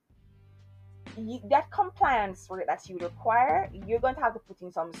that compliance rate that you require, you're going to have to put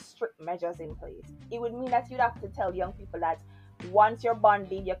in some strict measures in place. It would mean that you'd have to tell young people that once you're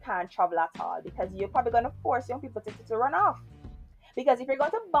bonding, you can't travel at all, because you're probably going to force young people to run off. Because if you're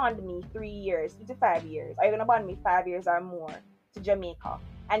going to bond me 3 years to 5 years, or you're going to bond me 5 years or more to Jamaica,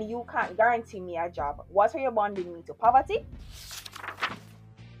 and you can't guarantee me a job, what are you bonding me to? Poverty?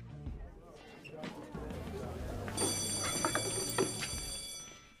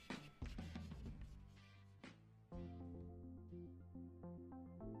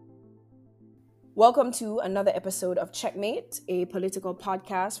 Welcome to another episode of Checkmate, a political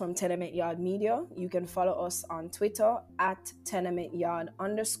podcast from Tenement Yard Media. You can follow us on Twitter at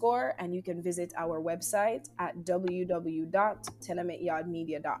tenementyard_, and you can visit our website at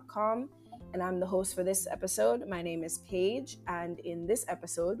www.tenementyardmedia.com. And I'm the host for this episode. My name is Paige, and in this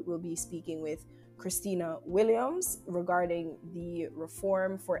episode, we'll be speaking with Christina Williams regarding the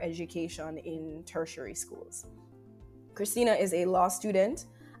reform for education in tertiary schools. Christina is a law student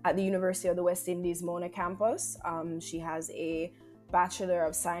at the University of the West Indies Mona campus. She has a Bachelor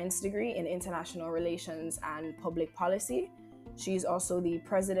of Science degree in International Relations and Public Policy. She's also the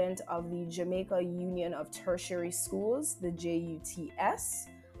president of the Jamaica Union of Tertiary Schools, the JUTS,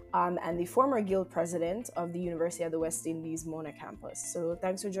 and the former guild president of the University of the West Indies Mona campus. So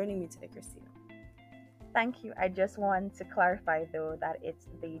thanks for joining me today, Christina. Thank you. I just want to clarify, though, that it's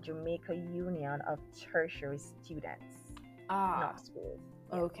the Jamaica Union of Tertiary Students, not schools.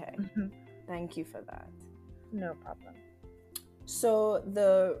 Okay. Thank you for that. No problem. So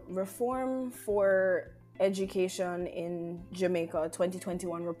the Reform for Education in Jamaica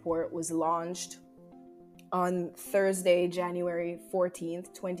 2021 report was launched on Thursday, January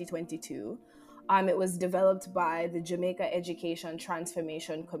 14th, 2022. It was developed by the Jamaica Education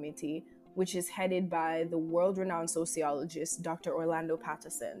Transformation Committee, which is headed by the world-renowned sociologist, Dr. Orlando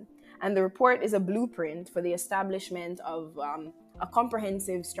Patterson. And the report is a blueprint for the establishment of a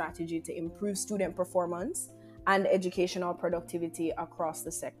comprehensive strategy to improve student performance and educational productivity across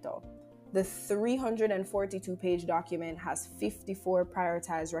the sector. The 342-page document has 54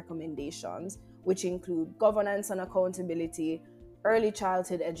 prioritized recommendations, which include governance and accountability, early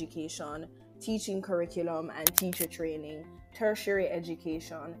childhood education, teaching curriculum and teacher training, tertiary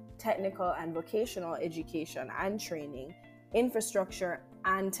education, technical and vocational education and training, infrastructure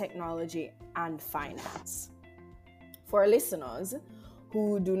and technology, and finance. For our listeners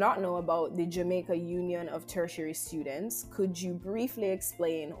who do not know about the Jamaica Union of Tertiary Students, could you briefly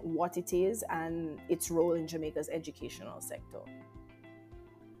explain what it is and its role in Jamaica's educational sector?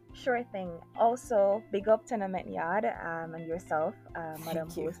 Sure thing. Also, big up Tenement Yard and yourself, Madam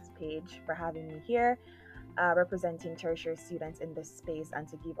Host Paige, for having me here, representing tertiary students in this space and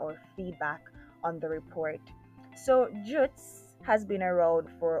to give our feedback on the report. So, JUTS has been around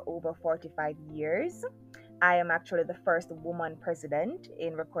for over 45 years. I am actually the first woman president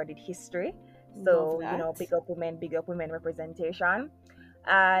in recorded history. So, big up women representation.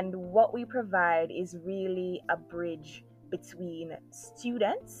 And what we provide is really a bridge between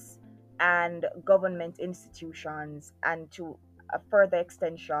students and government institutions, and to a further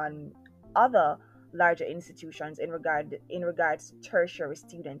extension, other larger institutions in regards to tertiary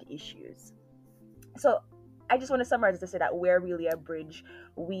student issues. So I just want to summarize to say that we're really a bridge.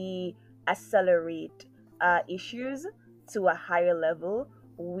 We accelerate issues to a higher level.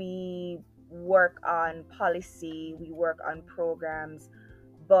 We work on policy, we work on programs,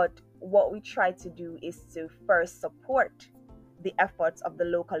 but what we try to do is to first support the efforts of the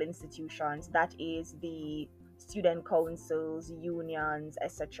local institutions, that is the student councils, unions,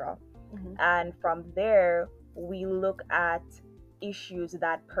 etc. And from there, we look at issues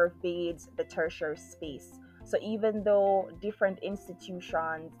that pervades the tertiary space. So even though different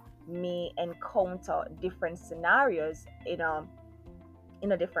institutions may encounter different scenarios in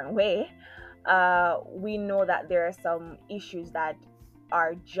a different way, we know that there are some issues that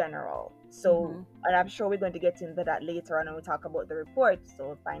are general. So, and I'm sure we're going to get into that later on when we talk about the report.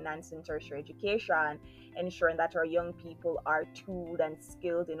 So, financing tertiary education, ensuring that our young people are tooled and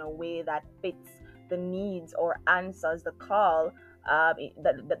skilled in a way that fits the needs or answers the call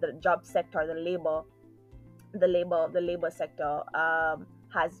the job sector, the labor sector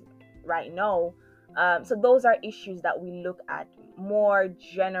has right now. So those are issues that we look at, more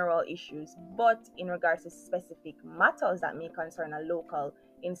general issues, but in regards to specific matters that may concern a local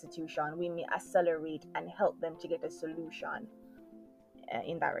institution, we may accelerate and help them to get a solution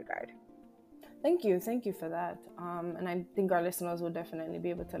in that regard. Thank you for that. And I think our listeners will definitely be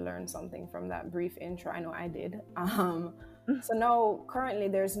able to learn something from that brief intro. I know I did. So now, currently,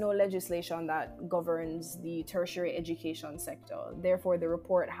 there's no legislation that governs the tertiary education sector. Therefore, the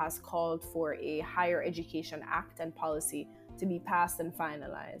report has called for a Higher Education Act and policy to be passed and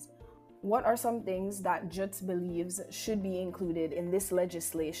finalized. What are some things that JUTS believes should be included in this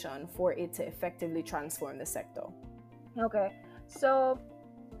legislation for it to effectively transform the sector? Okay, so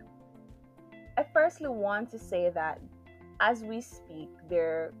I firstly want to say that as we speak,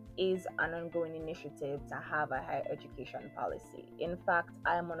 there is an ongoing initiative to have a higher education policy. In fact,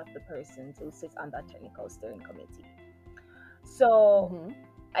 I am one of the persons who sits on that technical steering committee. So Mm-hmm.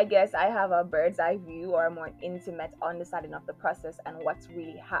 I guess I have a bird's eye view or a more intimate understanding of the process and what's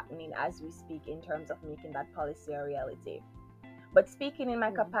really happening as we speak in terms of making that policy a reality. But speaking in my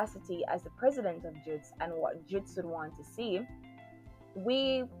Yeah. capacity as the president of JUTS and what JUTS would want to see,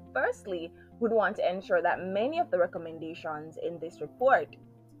 we firstly would want to ensure that many of the recommendations in this report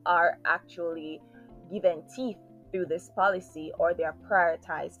are actually given teeth through this policy or they are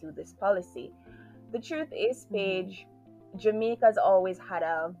prioritized through this policy. The truth is, Mm-hmm. Paige, Jamaica's always had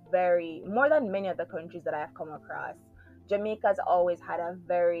a very, more than many other countries that I've come across, Jamaica's always had a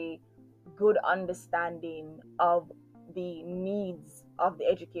very good understanding of the needs of the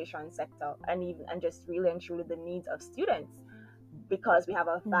education sector and even and just really and truly the needs of students because we have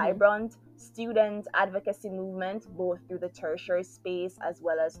a Mm-hmm. vibrant student advocacy movement both through the tertiary space as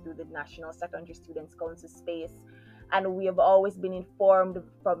well as through the National Secondary Students Council space, and we have always been informed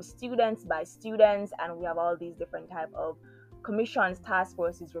from students by students, and we have all these different type of commissions, task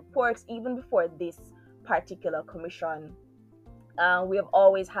forces, reports. Even before this particular commission, we have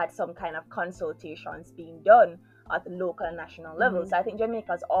always had some kind of consultations being done at the local and national level. Mm-hmm. So I think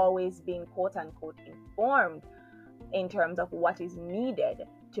Jamaica has always been quote unquote informed in terms of what is needed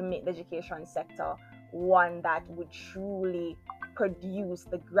to make the education sector one that would truly produce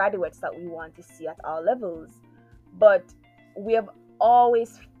the graduates that we want to see at all levels. But we have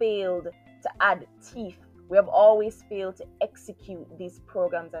always failed to add teeth. We have always failed to execute these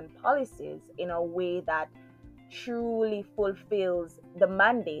programs and policies in a way that truly fulfills the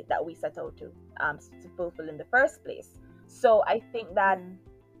mandate that we set out to fulfill in the first place. So I think that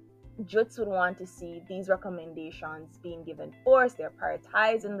Yeah. JUTS would want to see these recommendations being given force, they're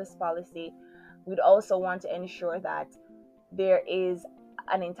prioritized in this policy. We'd also want to ensure that there is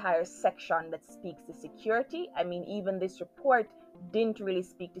an entire section that speaks to security. I mean, even this report didn't really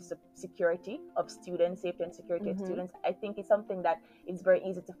speak to security of students, safety and security of Mm-hmm. students. I think it's something that is very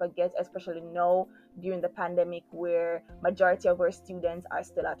easy to forget, especially now during the pandemic where majority of our students are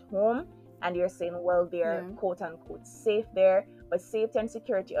still at home and you're saying, well, they're Yeah. quote unquote safe there, but safety and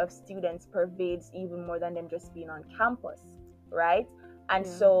security of students pervades even more than them just being on campus, right? And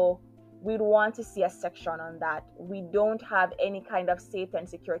Yeah. so we'd want to see a section on that. We don't have any kind of safety and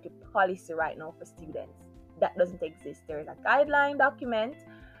security policy right now for students. That doesn't exist. There is a guideline document,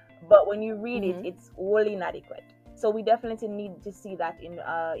 but when you read it, Mm-hmm. it's wholly inadequate. So we definitely need to see that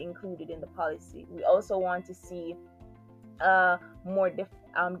included in the policy. We also want to see more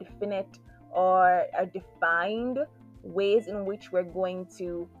definite or defined ways in which we're going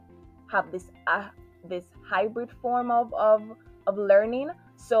to have this hybrid form of learning.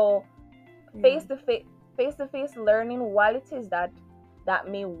 So Yeah. face to face learning, while it is that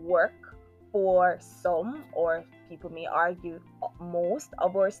may work for some, or people may argue most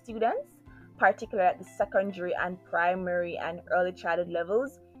of our students, particularly at the secondary and primary and early childhood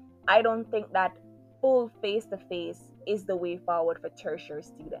levels, I don't think that full face to face is the way forward for tertiary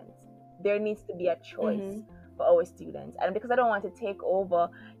students. There needs to be a Mm-hmm. choice for our students. And because I don't want to take over,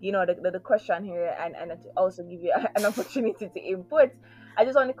 the question here, and to also give you an opportunity to input, I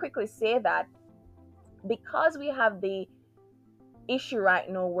just want to quickly say that because we have the issue right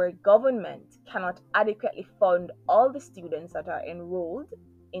now where government cannot adequately fund all the students that are enrolled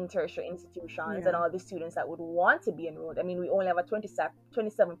in tertiary institutions and Yeah. all the students that would want to be enrolled. I mean, we only have a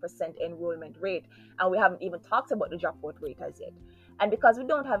 27% enrollment rate, and we haven't even talked about the dropout rate as yet. And because we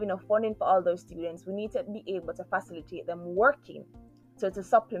don't have enough funding for all those students, we need to be able to facilitate them working to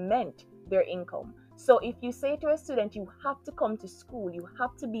supplement their income. So if you say to a student, you have to come to school, you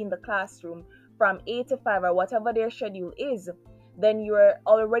have to be in the classroom from 8 to 5 or whatever their schedule is, then you're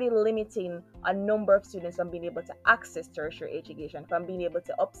already limiting a number of students from being able to access tertiary education, from being able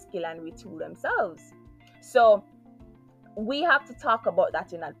to upskill and retool themselves. So we have to talk about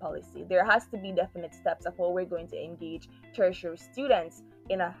that in that policy. There has to be definite steps of how we're going to engage tertiary students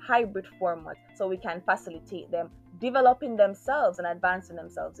in a hybrid format so we can facilitate them developing themselves and advancing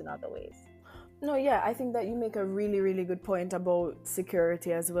themselves in other ways. No, yeah, I think that you make a really, really good point about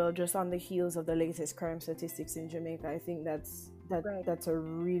security as well. Just on the heels of the latest crime statistics in Jamaica, I think Right. that's a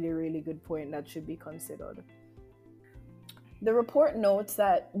really, really good point that should be considered. The report notes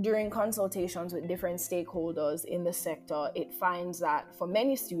that during consultations with different stakeholders in the sector, it finds that for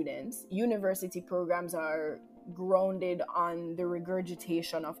many students, university programs are grounded on the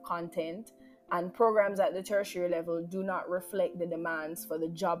regurgitation of content, and programs at the tertiary level do not reflect the demands for the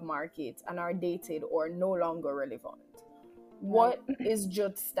job market and are dated or no longer relevant. Right. What is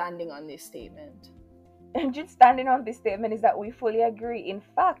Judd standing on this statement? And just standing on this statement is that we fully agree. In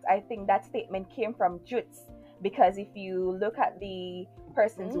fact, I think that statement came from Jutz, because if you look at the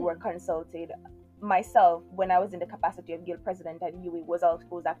persons who were consulted, myself, when I was in the capacity of guild president at UWI,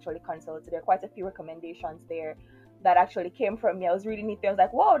 was actually consulted. There are quite a few recommendations there that actually came from me. I was reading it, I was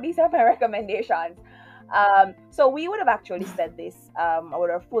like, "Whoa, these are my recommendations." So we would have actually said this. I would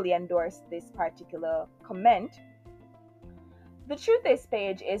have fully endorsed this particular comment. The truth is,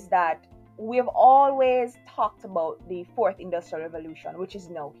 Paige, is that we've always talked about the fourth industrial revolution, which is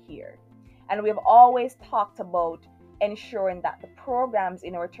now here. And we've always talked about ensuring that the programs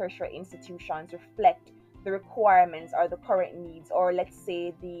in our tertiary institutions reflect the requirements or the current needs, or let's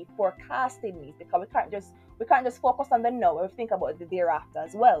say the forecasted needs, because we can't just focus on the now. We think about the thereafter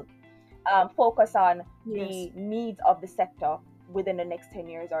as well. Focus on the needs of the sector within the next 10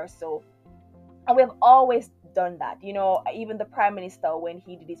 years or so. And we've always done that. Even the prime minister, when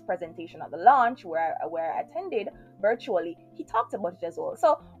he did his presentation at the launch where I attended virtually, he talked about it as well.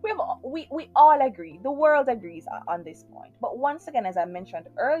 So we all agree, the world agrees on this point. But once again, as I mentioned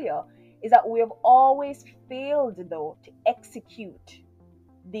earlier, is that we have always failed, though, to execute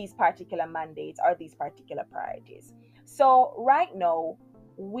these particular mandates or these particular priorities. So right now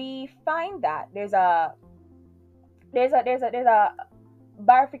we find that there's a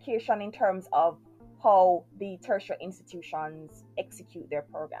bifurcation in terms of how the tertiary institutions execute their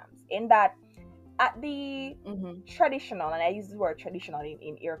programs. In that, at the traditional, and I use the word traditional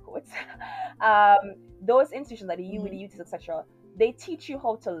in air quotes, those institutions like the UWI, the UTs, etc., they teach you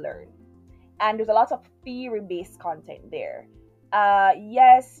how to learn. And there's a lot of theory-based content there.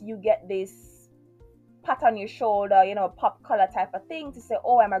 Yes, you get this pat on your shoulder, pop collar type of thing to say,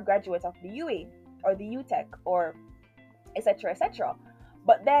 "Oh, I'm a graduate of the UWI or the UTech or etc., etc."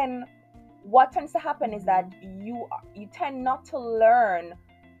 But then what tends to happen is that you tend not to learn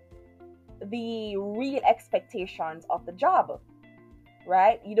the real expectations of the job,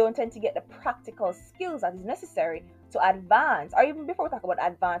 right? You don't tend to get the practical skills that is necessary to advance, or even before we talk about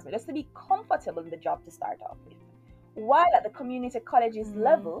advancement, just to be comfortable in the job to start off with. While at the community colleges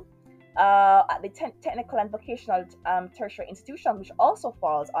level, at the technical and vocational tertiary institution, which also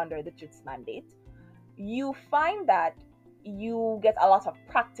falls under the JUTS mandate, you find that you get a lot of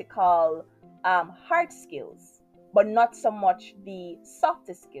practical hard skills, but not so much the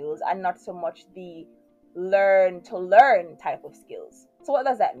softer skills, and not so much the learn to learn type of skills. So what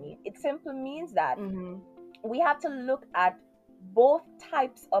does that mean? It simply means that we have to look at both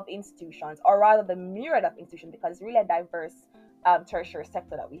types of institutions, or rather the myriad of institutions, because it's really a diverse tertiary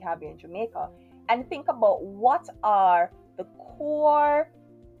sector that we have here in Jamaica, and think about what are the core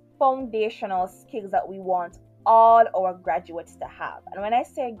foundational skills that we want all our graduates to have. And when I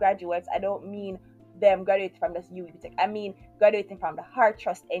say graduates, I don't mean them graduating from this UTech. I mean graduating from the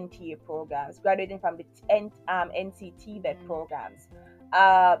HeartTrust NTA programs, graduating from the NCT VET programs,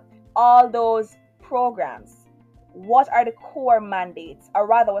 all those programs. What are the core mandates, or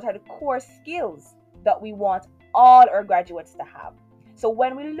rather, what are the core skills that we want all our graduates to have? So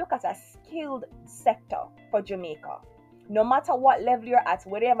when we look at a skilled sector for Jamaica, no matter what level you're at,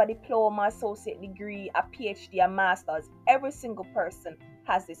 whether you have a diploma, associate degree, a PhD, a master's, every single person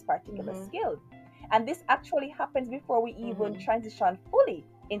has this particular skill. And this actually happens before we even transition fully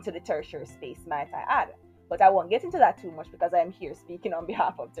into the tertiary space, might I add. But I won't get into that too much because I'm here speaking on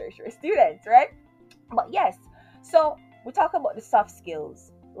behalf of tertiary students, right? But yes, so we talk about the soft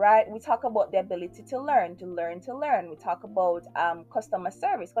skills, right? We talk about the ability to learn. We talk about customer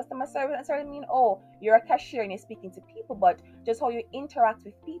service. Customer service doesn't necessarily mean, oh, you're a cashier and you're speaking to people, but just how you interact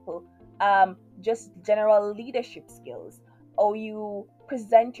with people, just general leadership skills, how you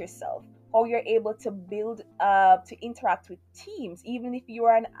present yourself, how you're able to build, to interact with teams, even if you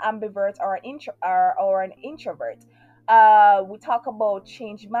are an ambivert or an introvert. We talk about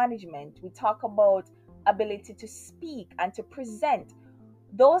change management. We talk about ability to speak and to present.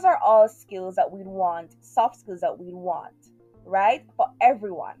 Those are all skills that we want, soft skills that we want, right? For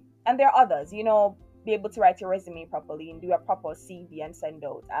everyone. And there are others, be able to write your resume properly and do a proper CV and send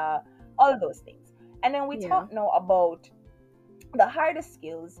out, all of those things. And then we talk now about the harder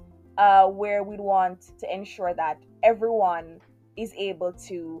skills, where we want to ensure that everyone is able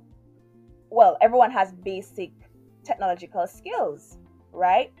to, everyone has basic technological skills,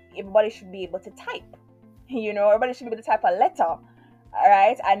 right? Everybody should be able to type. Everybody should be able to type a letter, all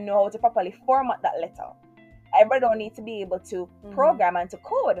right, and know how to properly format that letter. Everybody don't need to be able to program and to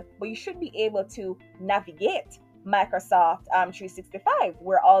code, but you should be able to navigate Microsoft 365,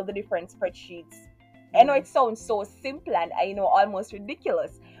 where all the different spreadsheets. I know it sounds so simple and almost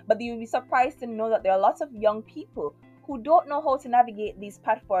ridiculous, but you'll be surprised to know that there are lots of young people who don't know how to navigate these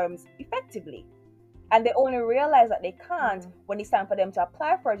platforms effectively. And they only realize that they can't when it's time for them to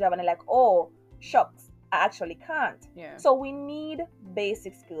apply for a job, and they're like, oh, shucks, I actually can't. Yeah. So we need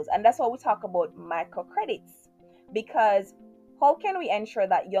basic skills, and that's why we talk about microcredits, because how can we ensure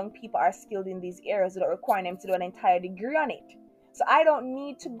that young people are skilled in these areas without requiring them to do an entire degree on it? So I don't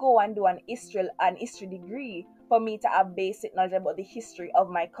need to go and do an history degree for me to have basic knowledge about the history of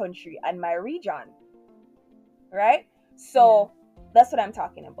my country and my region, right? So that's what I'm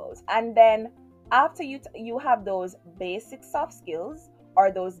talking about. And then after you have those basic soft skills or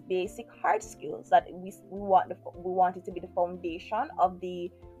those basic hard skills that we want it to be the foundation of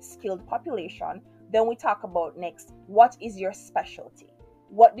the skilled population, then we talk about next, what is your specialty?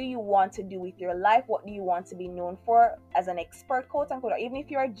 What do you want to do with your life? What do you want to be known for as an expert, quote unquote, or even if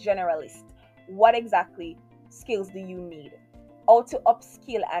you're a generalist, what exactly skills do you need? How to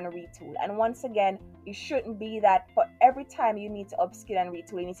upskill and retool. And once again, it shouldn't be that for every time you need to upskill and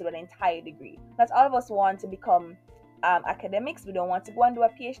retool, you need to do an entire degree. Not all of us want to become academics. We don't want to go and do a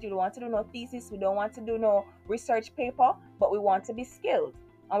PhD. We don't want to do no thesis. We don't want to do no research paper, but we want to be skilled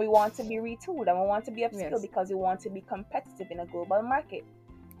and we want to be retooled and we want to be upskilled because we want to be competitive in a global market.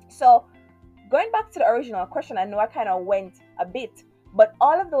 So going back to the original question, I know I kind of went a bit, but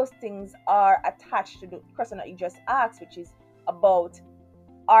all of those things are attached to the question that you just asked, which is about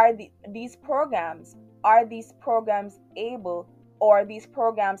these programs able, or these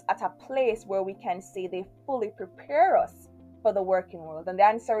programs at a place where we can say they fully prepare us for the working world? And the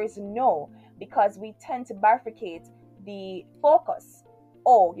answer is no, because we tend to bifurcate the focus.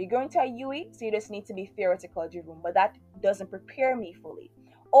 Oh, you're going to a UE, so you just need to be theoretical driven, but that doesn't prepare me fully.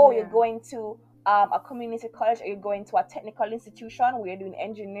 Oh, you're going to a community college, or you're going to a technical institution where you're doing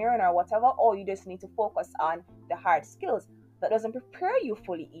engineering or whatever. Oh, you just need to focus on the hard skills. That doesn't prepare you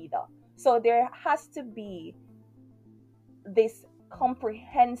fully either. So there has to be this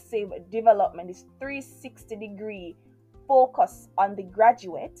comprehensive development, this 360-degree focus on the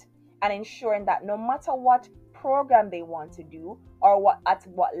graduate, and ensuring that no matter what program they want to do or at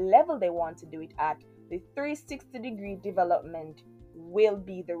what level they want to do it at, the 360-degree development will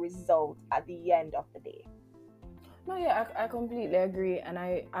be the result at the end of the day. No, yeah, I completely agree, and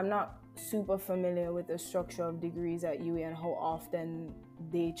I'm not super familiar with the structure of degrees at UE and how often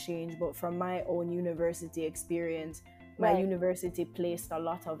they change, but from my own university experience, my university placed a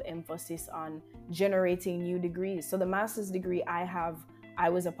lot of emphasis on generating new degrees. So the master's degree I have, I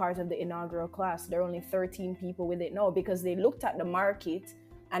was a part of the inaugural class. There are only 13 people with it now, because they looked at the market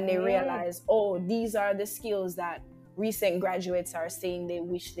and they realized, oh, these are the skills that recent graduates are saying they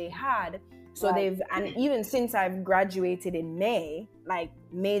wish they had. So and even since I've graduated in May, like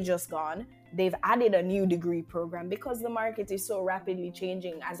May just gone, they've added a new degree program, because the market is so rapidly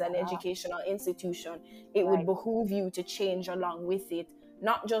changing as an educational institution. It would behoove you to change along with it,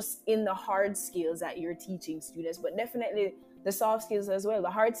 not just in the hard skills that you're teaching students, but definitely the soft skills as well.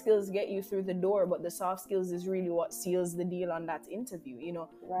 The hard skills get you through the door, but the soft skills is really what seals the deal on that interview.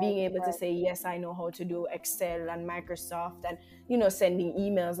 Being able to say, yes, I know how to do Excel and Microsoft, and sending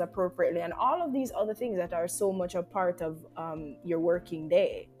emails appropriately, and all of these other things that are so much a part of your working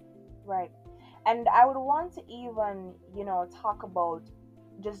day. Right. And I would want to even talk about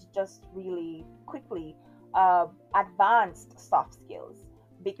just really quickly advanced soft skills,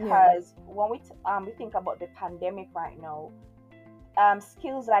 because when we think about the pandemic right now,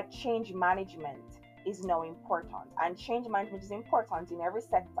 skills like change management is now important, and change management is important in every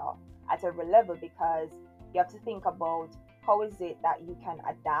sector at every level, because you have to think about how is it that you can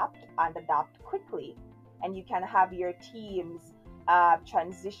adapt quickly, and you can have your teams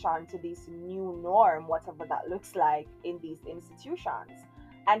transition to this new norm, whatever that looks like in these institutions.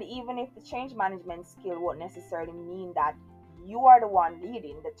 And even if the change management skill won't necessarily mean that you are the one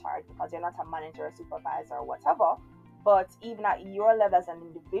leading the charge, because you're not a manager or supervisor or whatever, but even at your level as an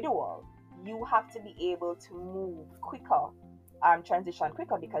individual, you have to be able to move quicker, transition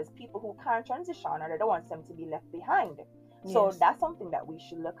quicker, because people who can't transition, or they don't want them to be left behind. So that's something that we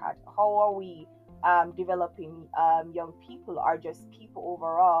should look at. How are we developing young people, or just people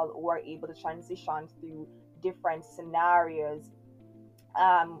overall, who are able to transition through different scenarios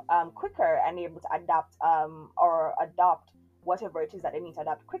quicker and able to adapt or adopt whatever it is that they need to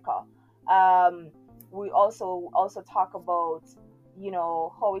adapt quicker. We also talk about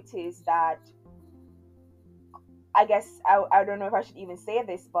how it is that I guess I don't know if I should even say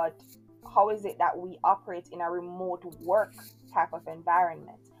this, but how is it that we operate in a remote work type of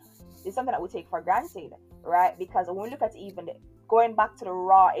environment? It's something that we take for granted, right? Because when we look at even going back to the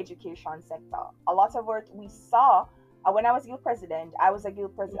raw education sector, a lot of what we saw when I was guild president, I was a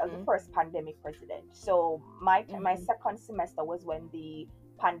guild president, I was the Mm-hmm. first pandemic president. So my Mm-hmm. second semester was when the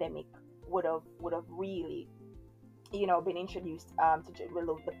pandemic would have really, been introduced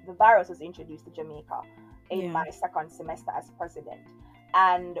well, the virus was introduced to Jamaica in Yeah. my second semester as president.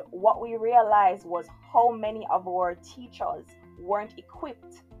 And what we realized was how many of our teachers weren't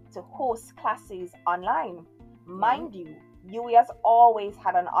equipped to host classes online. Yeah. Mind you, UE has always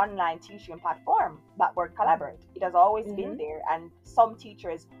had an online teaching platform, Blackboard Collaborate. It has always been Mm-hmm. there, and some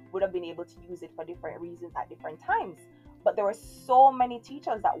teachers would have been able to use it for different reasons at different times. But there were so many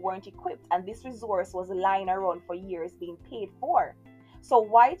teachers that weren't equipped, and this resource was lying around for years being paid for. So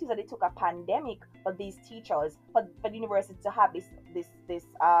why it is that it took a pandemic for these teachers, for the university to have this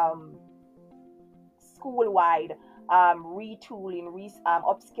school-wide retooling,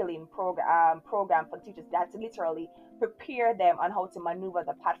 upskilling program for teachers that literally prepare them on how to maneuver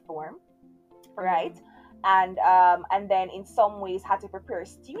the platform, Yeah. right? And then in some ways had to prepare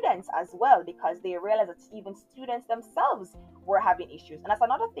students as well, because they realized that even students themselves were having issues. And that's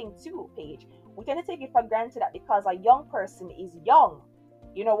another thing too, Paige. We tend to take it for granted that because a young person is young,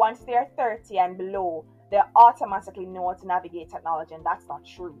 once they're 30 and below, they automatically know how to navigate technology, and that's not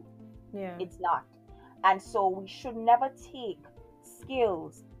true. Yeah. It's not. And so we should never take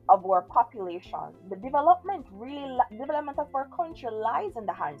skills of our population. Development of our country lies in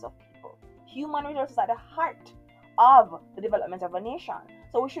the hands of people. Human resources are the heart of the development of a nation.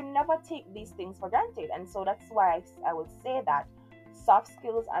 So we should never take these things for granted. And so that's why I would say that soft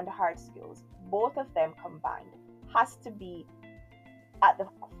skills and hard skills, both of them combined, has to be at the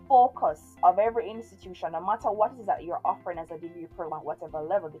focus of every institution, no matter what it is that you're offering as a degree program, whatever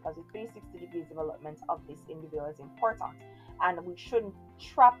level, because the 360 degrees development of this individual is important. And we shouldn't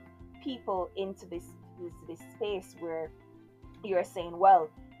trap people into this space where you're saying, well,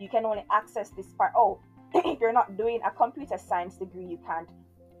 you can only access this part. Oh, if you're not doing a computer science degree, you can't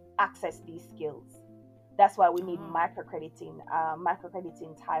access these skills. That's why we need Oh. microcrediting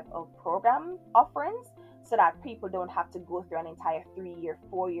type of program offerings, so that people don't have to go through an entire 3 year,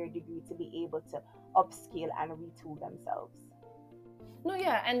 4 year degree to be able to upskill and retool themselves. No,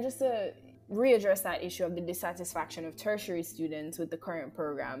 yeah, and just to readdress that issue of the dissatisfaction of tertiary students with the current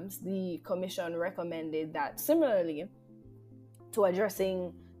programs, the commission recommended that similarly to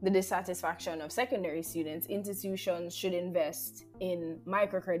addressing the dissatisfaction of secondary students, institutions should invest in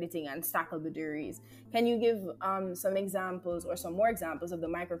microcrediting and stackable degrees. Can you give some examples or some more examples of the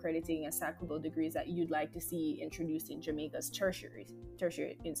microcrediting and stackable degrees that you'd like to see introduced in Jamaica's tertiary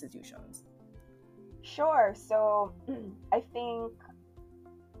institutions? Sure. So I think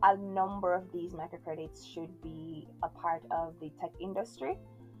a number of these microcredits should be a part of the tech industry.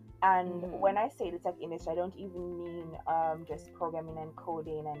 And Mm-hmm. when I say the tech industry, I don't even mean just programming and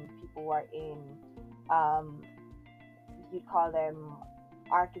coding and people who are in, um, you'd call them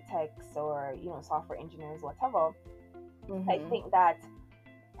architects or, software engineers, whatever. I Mm-hmm. think that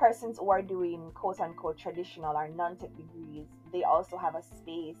persons who are doing quote unquote traditional or non-tech degrees, they also have a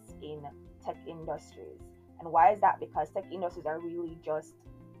space in tech industries. And why is that? Because tech industries are really just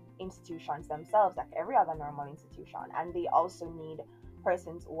institutions themselves, like every other normal institution, and they also need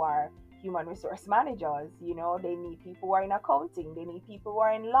persons who are human resource managers. They need people who are in accounting, they need people who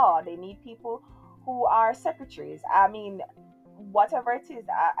are in law, they need people who are secretaries. I mean, whatever it is,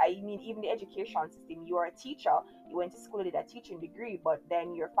 I mean, even the education system, you are a teacher, you went to school, did a teaching degree, but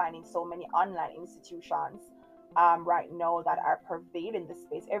then you're finding so many online institutions right now that are pervading the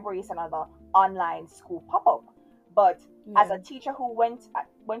space. Every is another online school pop up. But as Yeah. a teacher who went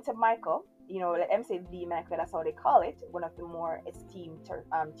to Michael, let them say the Michael, that's how they call it, one of the more esteemed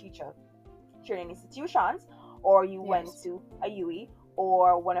teacher training institutions, or you went Yes. to a UE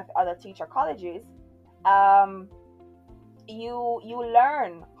or one of the other teacher colleges, um, you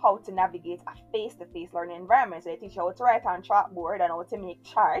learn how to navigate a face-to-face learning environment. So they teach you how to write on chalkboard and how to make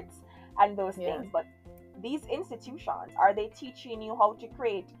charts and those Yeah. things. But these institutions, are they teaching you how to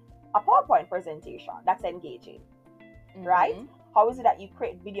create a PowerPoint presentation that's engaging, right? Mm-hmm. How is it that you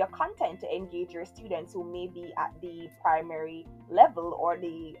create video content to engage your students who may be at the primary level or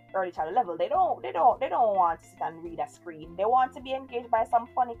the early childhood level? They don't want to sit and read a screen. They want to be engaged by some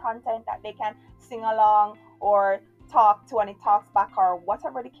funny content that they can sing along or talk to, and it talks back, or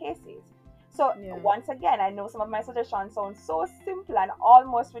whatever the case is. So Yeah. once again, I know some of my suggestions sound so simple and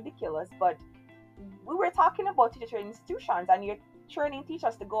almost ridiculous, but we were talking about teacher training institutions, and you're training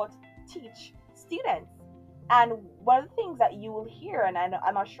teachers to go to teach students. And one of the things that you will hear, and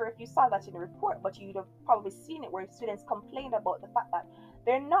I'm not sure if you saw that in the report, but you'd have probably seen it, where students complained about the fact that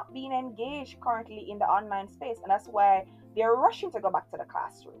they're not being engaged currently in the online space, and that's why they're rushing to go back to the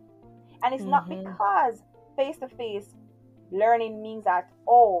classroom. And it's not Mm-hmm. because face to face learning means that,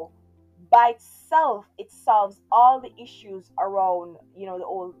 oh, by itself it solves all the issues around, the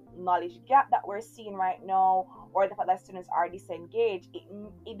old knowledge gap that we're seeing right now, or the fact that students are disengaged.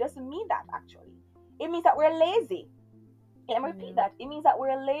 It doesn't mean that. Actually, it means that we're lazy. And I repeat Yeah. that, it means that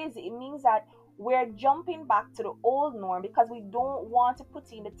we're lazy. It means that we're jumping back to the old norm because we don't want to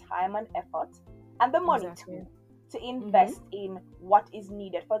put in the time and effort and the money Exactly. to Mm-hmm. invest in what is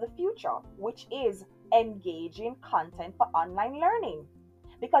needed for the future, which is engaging content for online learning.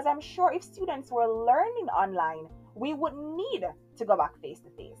 Because I'm sure if students were learning online, we wouldn't need to go back face to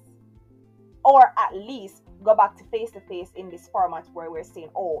face, or at least go back to face in this format where we're saying,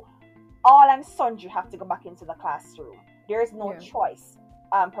 oh, all and sundry have to go back into the classroom. There is no Yeah. choice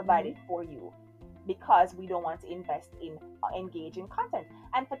Mm-hmm. provided for you, because we don't want to invest in engaging content.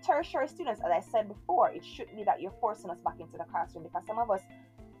 And for tertiary students, as I said before, it shouldn't be that you're forcing us back into the classroom, because some of us,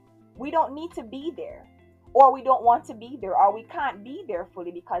 we don't need to be there, or we don't want to be there, or we can't be there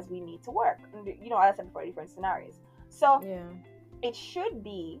fully because we need to work. As I said before, different scenarios. So Yeah. it should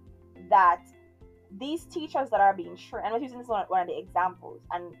be that these teachers that are being trained, and I was using this one of the examples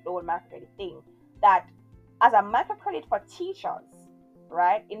and the whole microcredit thing, that as a microcredit for teachers,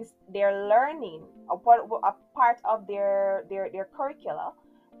 right, in their learning, a part of their curricula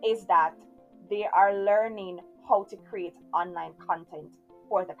is that they are learning how to create online content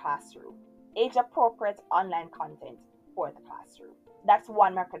for the classroom, age appropriate online content for the classroom. That's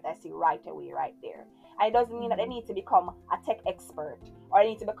one microcredit I see right away, right there. And it doesn't mean that they Mm-hmm. need to become a tech expert, or they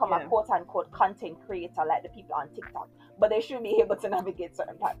need to become a Yeah. quote unquote content creator like the people on TikTok, but they should be able to navigate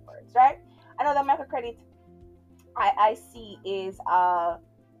certain platforms, right? Another microcredit I see is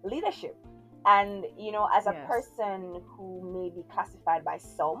leadership. And, as a Yes. person who may be classified by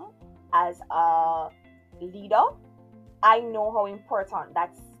some as a leader, I know how important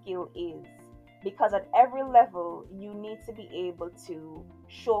that skill is, because at every level you need to be able to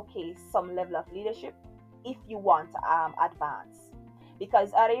showcase some level of leadership if you want to advance.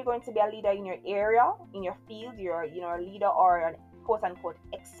 Because either you're going to be a leader in your area, in your field, you're a leader or an quote unquote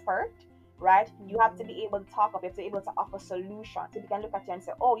expert, right? You have to Mm-hmm. be able to talk up, you have to be able to offer solutions. So you can look at you and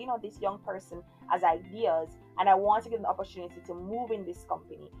say, oh, this young person has ideas, and I want to give them the opportunity to move in this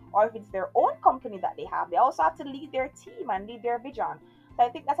company. Or if it's their own company that they have, they also have to lead their team and lead their vision. So I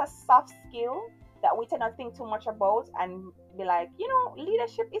think that's a soft skill that we tend not think too much about, and be like,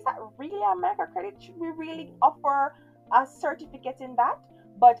 leadership, is that really a microcredit? Should we really offer a certificate in that?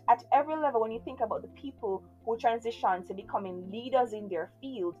 But at every level, when you think about the people who transition to becoming leaders in their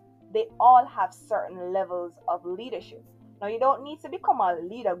field, they all have certain levels of leadership. Now, you don't need to become a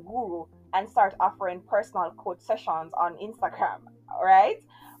leader guru and start offering personal coach sessions on Instagram, right?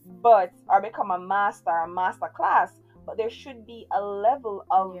 But or become a master class. But there should be a level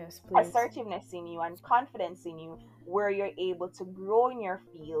of Yes, please. assertiveness in you and confidence in you, where you're able to grow in your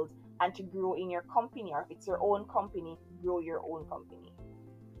field and to grow in your company, or if it's your own company, grow your own company.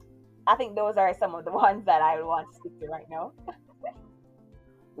 I think those are some of the ones that I want to speak to right now.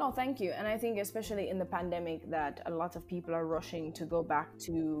 No, thank you. And I think, especially in the pandemic, that a lot of people are rushing to go back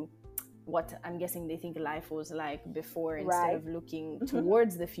to what I'm guessing they think life was like before, instead Right. of looking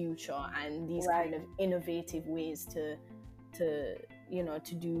towards the future and these Right. kind of innovative ways to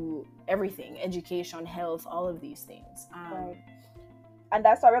to do everything, education, health, all of these things. Right. And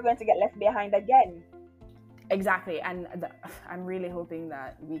that's why we're going to get left behind again. Exactly, and I'm really hoping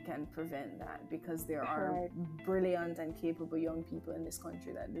that we can prevent that, because there are Right. brilliant and capable young people in this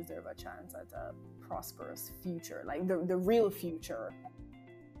country that deserve a chance at a prosperous future, like the real future.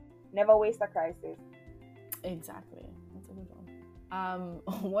 Never waste a crisis. Exactly, that's a good one.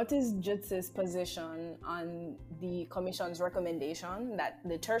 What is JITS's position on the Commission's recommendation that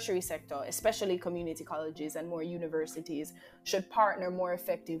the tertiary sector, especially community colleges and more universities, should partner more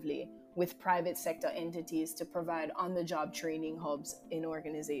effectively with private sector entities to provide on the job training hubs in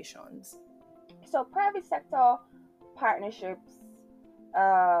organizations? So private sector partnerships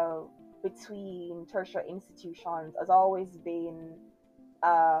uh, between tertiary institutions has always been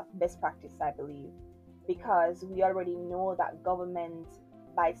best practice, I believe, because we already know that government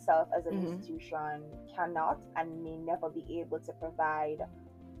by itself as an Mm-hmm. institution cannot and may never be able to provide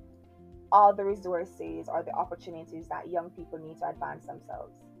all the resources or the opportunities that young people need to advance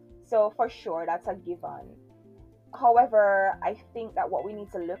themselves. So for sure, that's a given. However, I think that what we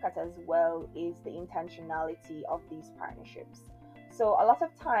need to look at as well is the intentionality of these partnerships. So a lot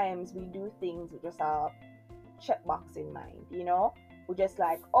of times we do things with just a checkbox in mind, we're just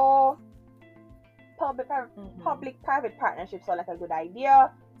like, oh, public Mm-hmm. private partnerships are like a good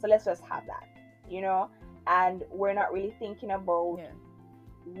idea, so let's just have that, and we're not really thinking about Yeah.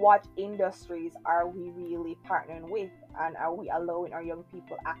 what industries are we really partnering with, and are we allowing our young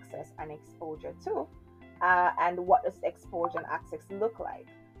people access and exposure to, and what does exposure and access look like.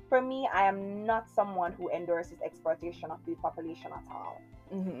 For me, I am not someone who endorses exploitation of the population at all.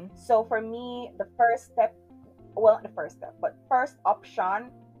 Mm-hmm. So for me, the first step, well, not the first step, but first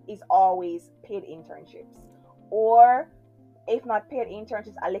option is always paid internships, or if not paid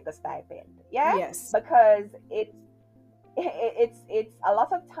internships, a little stipend. Yeah, Yes. because it's a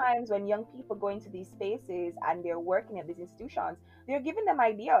lot of times when young people go into these spaces and they're working at these institutions, they're giving them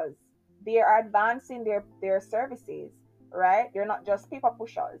ideas. They are advancing their services, right? They're not just paper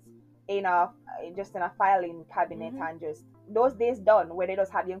pushers in a just in a filing cabinet, Mm-hmm. and just those days done where they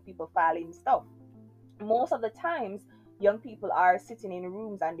just have young people filing stuff. Most of the times, young people are sitting in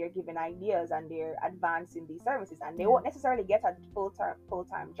rooms and they're giving ideas and they're advancing these services, and they Yeah. won't necessarily get a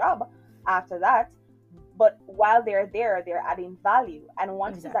full-time job after that, but while they're there, they're adding value. And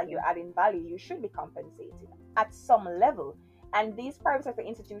once it is that Exactly. you're adding value, you should be compensated at some level. And these private sector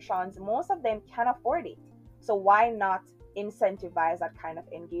institutions, most of them can afford it, so why not incentivize that kind of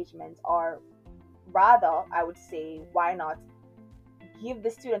engagement? Or rather, I would say, why not give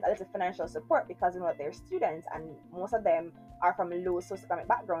the students a little financial support, because they're students and most of them are from low socioeconomic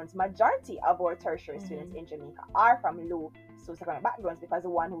backgrounds. Majority of our tertiary students Mm-hmm. in Jamaica are from low socioeconomic backgrounds, because the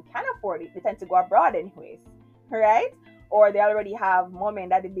one who can afford it, they tend to go abroad anyways, right? Or they already have mom and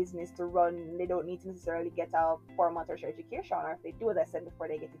daddy business to run. They don't need to necessarily get a formal tertiary education, or if they do, as I said before,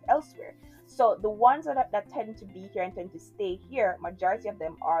 they get it elsewhere. So the ones that tend to be here and tend to stay here, majority of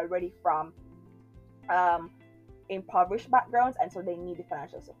them are already from um, impoverished backgrounds, and so they need the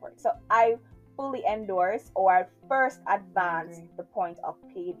financial support. So I fully endorse, or first I advance agree. the point of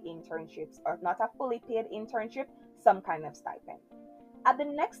paid internships, or if not a fully paid internship, some kind of stipend. At the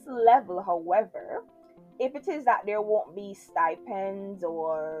next level, however, if it is that there won't be stipends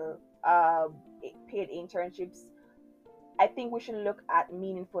or paid internships, I think we should look at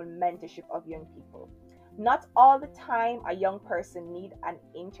meaningful mentorship of young people. Not all the time a young person need an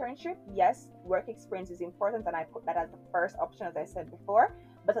internship. Yes, work experience is important, and I put that as the first option, as I said before.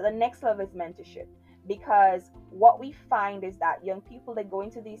 But at the next level is mentorship, because what we find is that young people, they go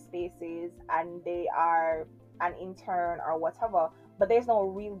into these spaces and they are an intern or whatever, but there's no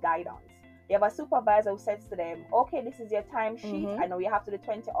real guidance. They have a supervisor who says to them, "Okay, this is your timesheet. Mm-hmm. I know you have to do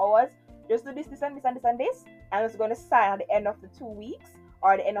 20 hours. Just do this, this, and this, and this, and this, and it's going to sign at the end of the 2 weeks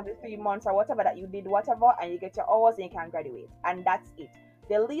or the end of the 3 months or whatever that you did, whatever, and you get your hours and you can graduate." And that's it.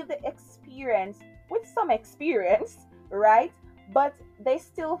 They leave the experience with some experience, right? But they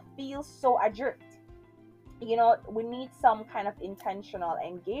still feel so adrift. We need some kind of intentional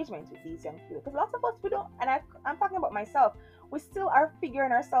engagement with these young people, because lots of us, we don't, and I'm talking about myself, we still are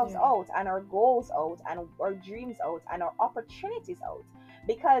figuring ourselves Yeah. out, and our goals out, and our dreams out, and our opportunities out.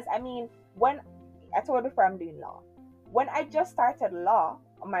 Because I mean, when I told you before, I'm doing law. When I just started law,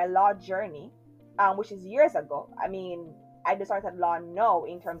 my law journey, which is years ago, I mean, I just started law now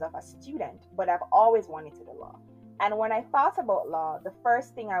in terms of a student, but I've always wanted to do law. And when I thought about law, the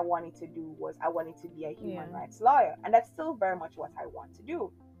first thing I wanted to do was I wanted to be a Yeah. human rights lawyer. And that's still very much what I want to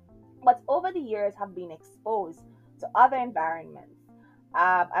do. But over the years, have been exposed to other environments.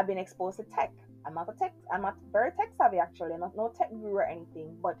 I've been exposed to tech. I'm not very tech savvy actually, not no tech guru or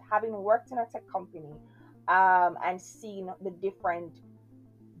anything, but having worked in a tech company, and seen the different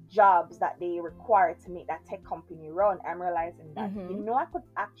jobs that they require to make that tech company run, I'm realizing that, Mm-hmm. I could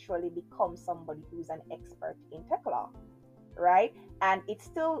actually become somebody who's an expert in tech law, right? And it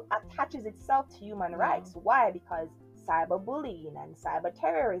still attaches itself to human Yeah. rights. Why? Because cyberbullying and cyber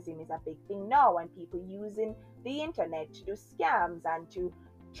terrorism is a big thing now, and people using the internet to do scams and to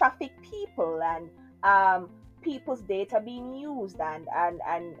traffic people, and people's data being used, and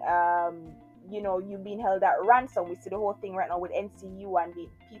you being held at ransom. We see the whole thing right now with NCU and the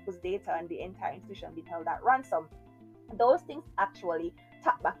people's data and the entire institution being held at ransom. Those things actually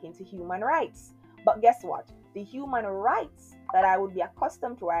tap back into human rights. But guess what? The human rights that I would be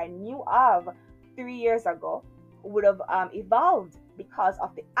accustomed to, or I knew of 3 years ago, would have evolved because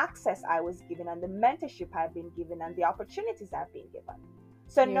of the access I was given, and the mentorship I've been given, and the opportunities I've been given.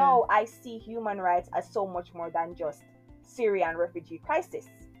 So Yeah. now I see human rights as so much more than just Syrian refugee crisis,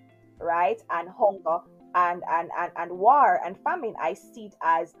 right? And hunger, and war and famine. I see it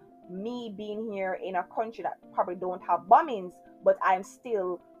as me being here in a country that probably don't have bombings, but I'm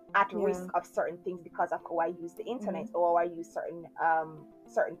still at Yeah. risk of certain things because of how I use the internet Mm-hmm. or I use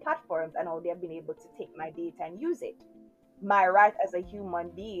certain platforms, and how they've been able to take my data and use it. My right as a human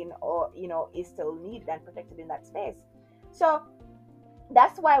being, or is still needed and protected in that space. So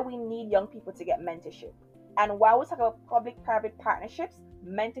that's why we need young people to get mentorship. And while we talk about public-private partnerships,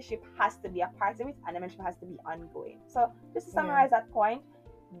 mentorship has to be a part of it, and the mentorship has to be ongoing. So just to Yeah. summarize that point,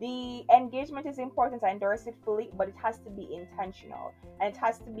 the engagement is important. I endorse it fully, but it has to be intentional and it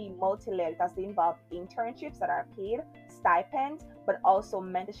has to be multi-layered. It has to involve internships that are paid, stipends, but also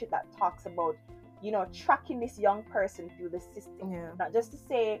mentorship that talks about, tracking this young person through the system. Yeah. Not just to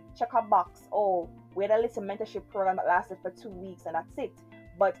say, check a box, oh, we had a little mentorship program that lasted for 2 weeks and that's it.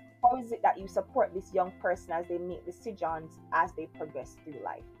 But how is it that you support this young person as they make decisions as they progress through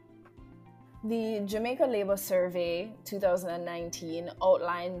life? The Jamaica Labor Survey 2019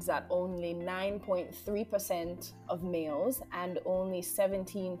 outlines that only 9.3% of males and only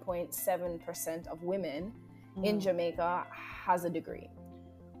 17.7% of women in Jamaica has a degree.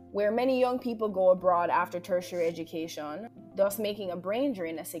 Where many young people go abroad after tertiary education, thus making a brain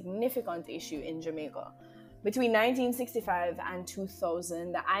drain a significant issue in Jamaica. Between 1965 and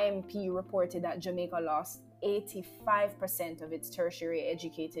 2000, the IMP reported that Jamaica lost 85% of its tertiary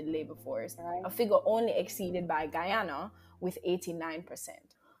educated labor force, Right. a figure only exceeded by Guyana with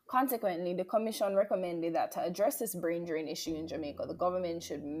 89%. Consequently, the Commission recommended that to address this brain drain issue in Jamaica, the government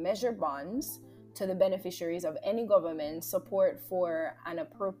should measure bonds to the beneficiaries of any government support for an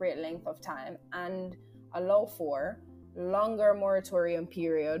appropriate length of time and allow for longer moratorium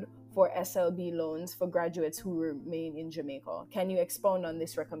period for SLB loans for graduates who remain in Jamaica. Can you expound on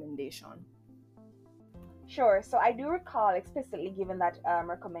this recommendation? Sure. So I do recall explicitly given that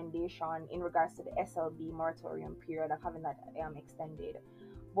recommendation in regards to the SLB moratorium period of having that extended.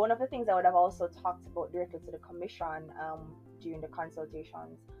 One of the things I would have also talked about directly to the commission during the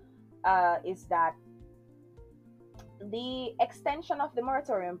consultations is that the extension of the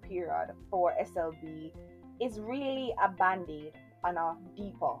moratorium period for SLB is really a band-aid on a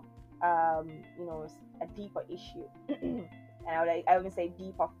deeper, a deeper issue. And I would say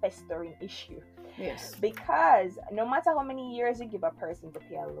deeper festering issue. Yes. Because no matter how many years you give a person to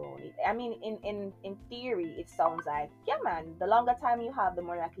pay a loan, in theory, it sounds like, yeah, man, the longer time you have, the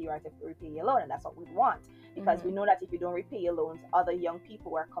more likely you are to repay your loan. And that's what we want. Because we know that if you don't repay your loans, other young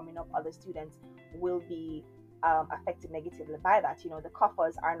people who are coming up, other students will be affected negatively by that. The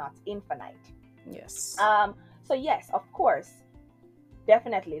coffers are not infinite. Yes. So yes, of course,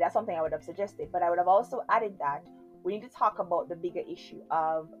 definitely, that's something I would have suggested. But I would have also added that we need to talk about the bigger issue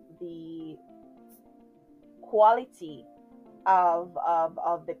of the quality of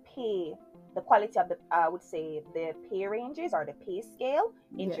the pay, the quality of the I would say the pay ranges or the pay scale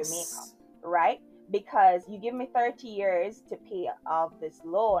in Jamaica, right? Because you give me 30 years to pay off this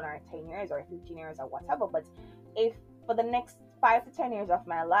loan, or 10 years or 15 years or whatever, but if for the next 5 to 10 years of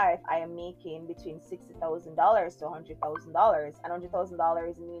my life I am making between $60,000 to $100,000, and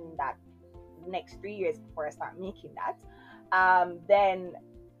 $100,000 meaning that next 3 years before I start making that, then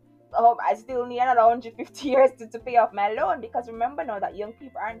I still need another 150 years to pay off my loan. Because remember now that young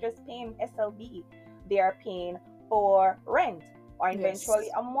people aren't just paying SLB, they are paying for rent or eventually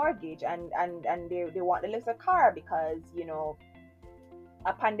a mortgage, and they want the little car because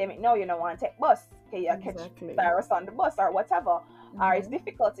a pandemic now, you don't want to take bus, okay, you catch virus on the bus or whatever, or it's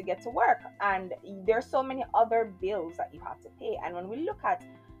difficult to get to work, and there's so many other bills that you have to pay. And when we look at,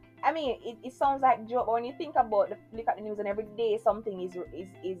 I mean, it sounds like joke, but when you think about look at the news, and every day something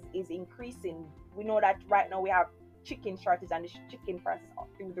is increasing. We know that right now we have chicken shortage, and the chicken prices are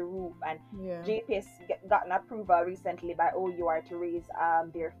through the roof, and JPS gotten approval recently by OUR to raise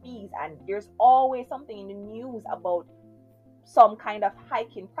their fees, and there's always something in the news about some kind of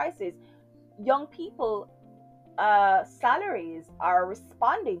hike in prices. Young people salaries are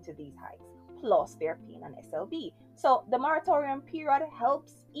responding to these hikes, plus they're paying an SLB. So the moratorium period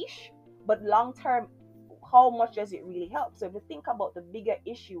helps ish, but long term, how much does it really help? So if you think about the bigger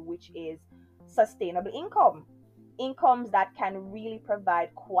issue, which is sustainable incomes that can really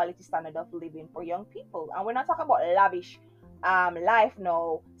provide quality standard of living for young people, and we're not talking about lavish life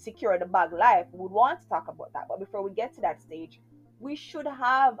now, secure the bag life. We would want to talk about that, but before we get to that stage, we should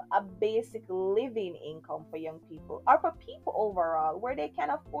have a basic living income for young people, or for people overall, where they can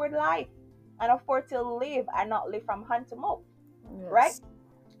afford life and afford to live and not live from hand to mouth, right?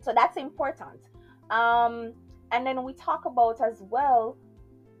 So that's important. And then we talk about as well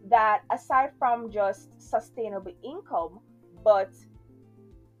that aside from just sustainable income, but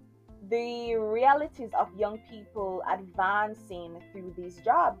the realities of young people advancing through these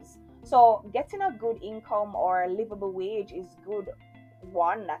jobs. So getting a good income or a livable wage is good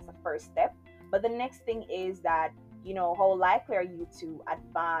one, that's the first step. But the next thing is that, how likely are you to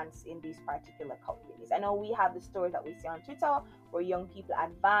advance in these particular companies? I know we have the stories that we see on Twitter where young people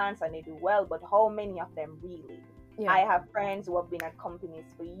advance and they do well, but how many of them really? Yeah. I have friends who have been at companies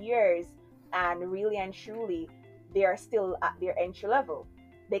for years, and really and truly, they are still at their entry level.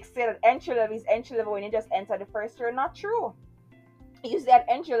 They say that entry level is entry level when you just enter the first year. Not true. You stay at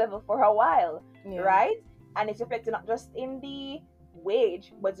entry level for a while, Yeah. right? And it's reflected not just in the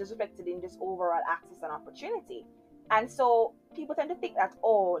wage, but it's reflected in just overall access and opportunity. And so people tend to think that,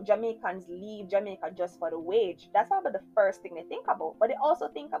 oh, Jamaicans leave Jamaica just for the wage. That's probably the first thing they think about. But they also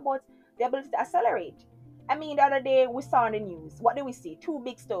think about the ability to accelerate. I mean, the other day we saw in the news, what did we see? Two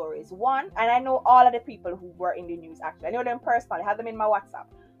big stories. One, and I know all of the people who were in the news actually. I know them personally, I have them in my WhatsApp.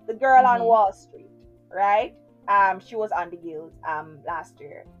 The girl on Wall Street, right? She was on the Guild last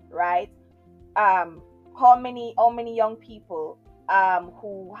year, right? How many young people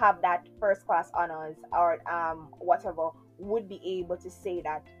who have that first class honors or whatever would be able to say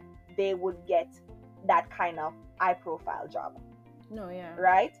that they would get that kind of high profile job? No, yeah.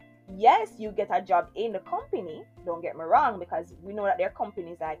 Right? Yes, you get a job in the company, don't get me wrong, because we know that there are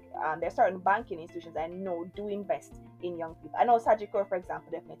companies like there are certain banking institutions I know do invest in young people. I know Sagicor, for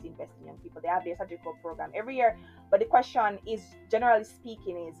example, definitely invest in young people. They have their Sagicor program every year. But the question is, generally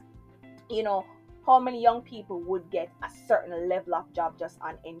speaking, is, how many young people would get a certain level of job just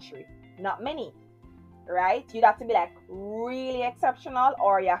on entry? Not many, right? You'd have to be like really exceptional,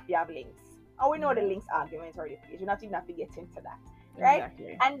 or you have to have links. And we know the links argument already. You're not even have to get into that. Right?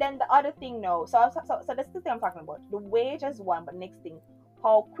 Exactly. And then the other thing now, so that's the thing I'm talking about. The wage is one, but next thing,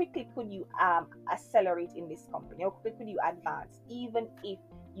 how quickly could you accelerate in this company? How quickly could you advance, even if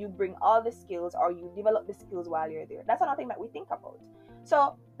you bring all the skills or you develop the skills while you're there? That's another thing that we think about.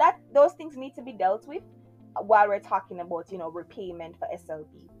 So that those things need to be dealt with while we're talking about, repayment for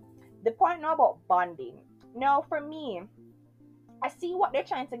SLB. The point now about bonding. Now, for me, I see what they're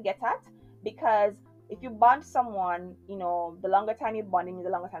trying to get at, because if you bond someone, the longer time you bond them, the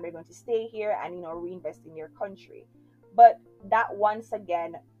longer time they're going to stay here and, reinvest in your country. But that, once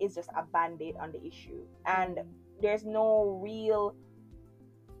again, is just a band-aid on the issue. And there's no real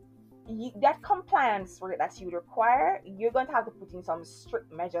that compliance rate that you require. You're going to have to put in some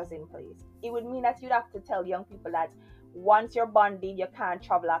strict measures in place. It would mean that you'd have to tell young people that once you're bonded, you can't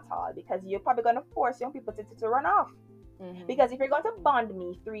travel at all, because you're probably going to force young people to run off. Because if you're going to bond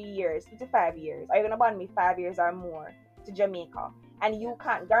me 3 years to 5 years, or you're going to bond me 5 years or more to Jamaica, and you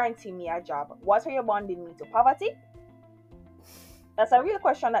can't guarantee me a job, what are you bonding me to? Poverty? That's a real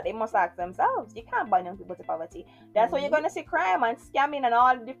question that they must ask themselves. You can't bond young people to poverty. That's why you're going to see crime and scamming and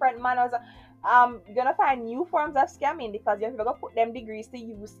all different manners. You're going to find new forms of scamming, because you're going to put them degrees to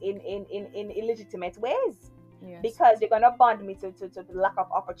use in illegitimate ways. Yes. Because you're going to bond me to lack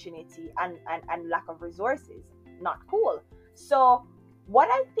of opportunity and lack of resources. Not cool. So what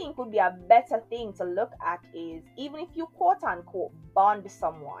I think would be a better thing to look at is, even if you quote unquote bond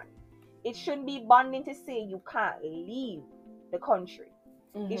someone, it shouldn't be bonding to say you can't leave the country.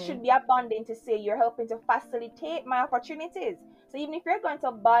 It should be a bonding to say you're helping to facilitate my opportunities. So even if you're going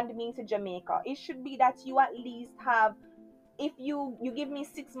to bond me to Jamaica, it should be that you at least have, if you give me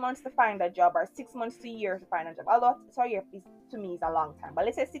 6 months to find a job, or 6 months to a year to find a job, although a year to me is a long time, but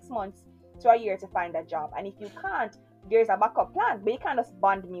let's say 6 months to a year to find a job. And if you can't, there's a backup plan, but you can't just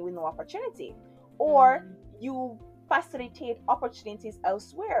bond me with no opportunity. Or you facilitate opportunities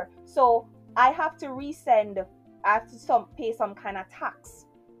elsewhere. So I have to pay some kind of tax,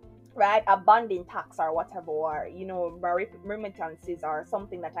 right? A bonding tax or whatever, or remittances or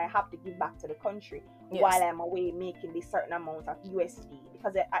something that I have to give back to the country. Yes. While I'm away making this certain amount of USD,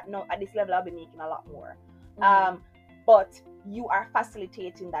 because at this level I'll be making a lot more. But you are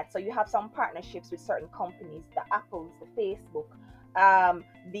facilitating that. So you have some partnerships with certain companies, the Apples, the Facebook,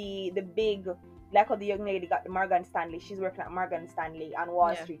 the big, like how the young lady got the Morgan Stanley. She's working at Morgan Stanley on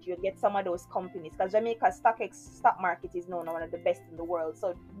Wall Street. You get some of those companies, because Jamaica's stock market is known as one of the best in the world.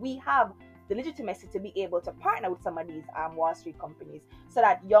 So we have the legitimacy to be able to partner with some of these Wall Street companies, so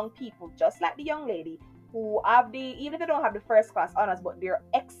that young people, just like the young lady, who have even if they don't have the first class honors, but they're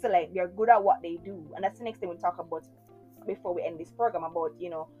excellent, they're good at what they do. And that's the next thing we'll talk about before we end this program, about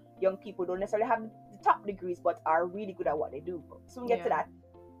young people don't necessarily have the top degrees but are really good at what they do. So we'll get to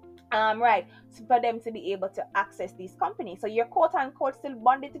that. Right. So for them to be able to access these companies. So you're quote unquote still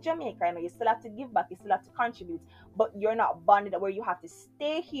bonded to Jamaica. You still have to give back, you still have to contribute, but you're not bonded where you have to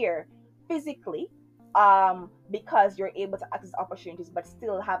stay here physically, because you're able to access opportunities, but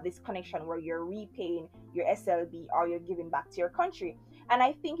still have this connection where you're repaying your SLB or you're giving back to your country. And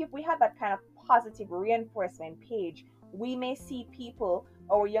I think if we had that kind of positive reinforcement page, we may see people,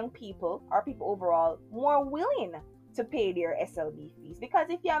 or young people, or people overall, more willing to pay their SLB fees. Because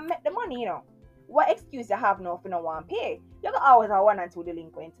if you met the money, what excuse you have now if you don't want to pay? You can always have one and two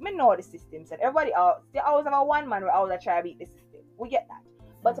delinquents. Me know the system said everybody else, they always have a one man who always try to beat the system. We get that.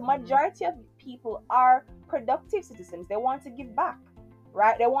 But the majority of people are productive citizens. They want to give back,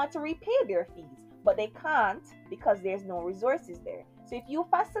 right? They want to repay their fees, but they can't because there's no resources there. So if you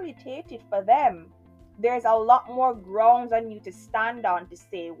facilitate it for them, there's a lot more grounds on you to stand on to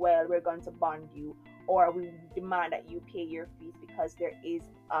say, well, we're going to bond you, or we demand that you pay your fees, because there is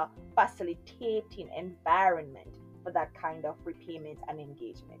a facilitating environment for that kind of repayment and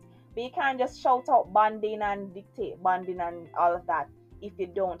engagement. But you can't just shout out bonding and dictate bonding and all of that if you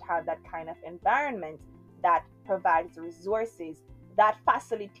don't have that kind of environment that provides resources that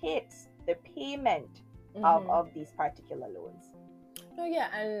facilitates the payment of these particular loans. No, yeah,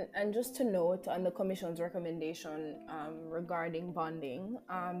 and just to note on the Commission's recommendation regarding bonding,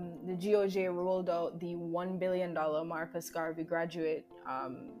 the GOJ rolled out the $1 billion Marcus Garvey Graduate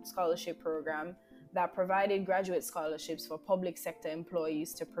Scholarship Program that provided graduate scholarships for public sector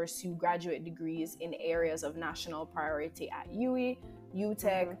employees to pursue graduate degrees in areas of national priority at UWI,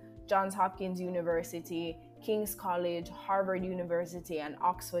 UTEC, Johns Hopkins University, King's College, Harvard University, and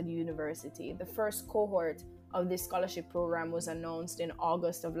Oxford University. The first cohort of this scholarship program was announced in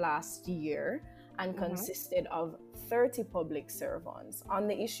August of last year and consisted of 30 public servants. On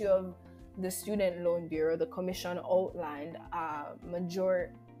the issue of the Student Loan Bureau, the Commission outlined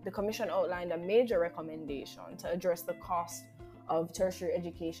a major recommendation to address the cost of tertiary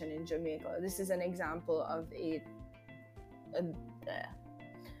education in Jamaica. This is an example of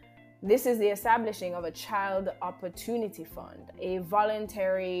This is the establishing of a Child Opportunity Fund, a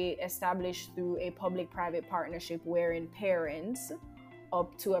voluntary established through a public-private partnership wherein parents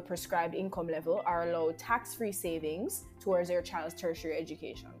up to a prescribed income level are allowed tax-free savings towards their child's tertiary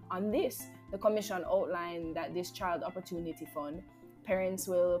education. On this, the Commission outlined that this Child Opportunity Fund, parents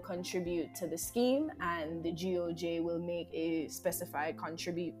will contribute to the scheme and the GOJ will make a specified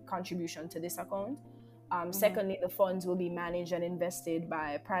contribution to this account. Secondly, the funds will be managed and invested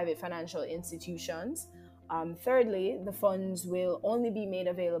by private financial institutions. Thirdly, the funds will only be made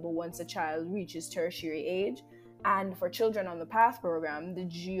available once a child reaches tertiary age. And for children on the PATH program, the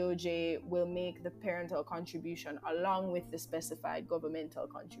GOJ will make the parental contribution along with the specified governmental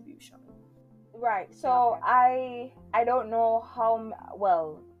contribution. Right. So I don't know how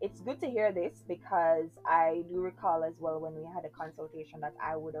well. It's good to hear this, because I do recall as well when we had a consultation that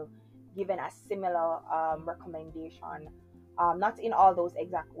I would have given a similar recommendation, not in all those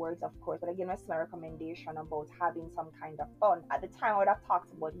exact words, of course, but I gave a similar recommendation about having some kind of fund. At the time, I would have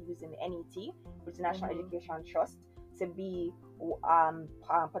talked about using the NET, which is the National Education Trust, to be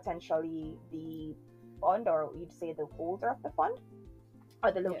potentially the fund, or you'd say the holder of the fund,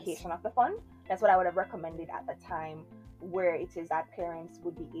 or the location of the fund. That's what I would have recommended at the time, where it is that parents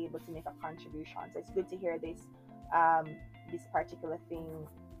would be able to make a contribution. So it's good to hear this this particular thing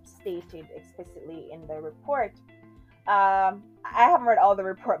stated explicitly in the report. I haven't read all the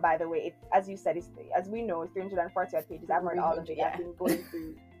report, by the way. As you said, as we know, it's 340 pages. I haven't read all of it. I've been going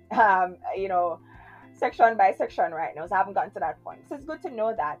through, section by section right now, so I haven't gotten to that point. So it's good to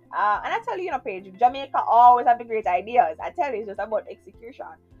know that. And I tell you, Paige, Jamaica always have the great ideas. I tell you, it's just about execution.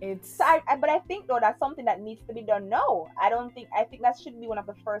 But I think though that's something that needs to be done now. I think that should be one of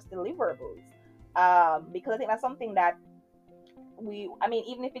the first deliverables, because I think that's something that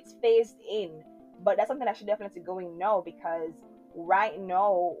even if it's phased in, but that's something that should definitely go in now, because right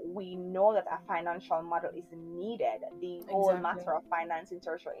now we know that a financial model is needed. The whole matter of financing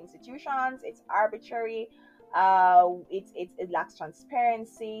tertiary institutions, it's arbitrary. It lacks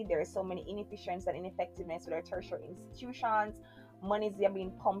transparency. There are so many inefficiencies and ineffectiveness with our tertiary institutions. Monies are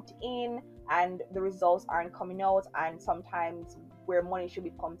being pumped in and the results aren't coming out, and sometimes where money should be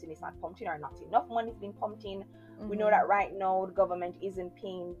pumped in, it's not pumped in, or not enough money is being pumped in. We know that right now the government isn't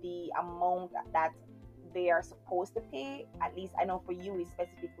paying the amount that they are supposed to pay. At least I know for UWI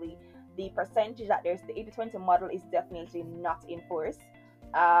specifically, the percentage that there's the 80-20 model is definitely not in force.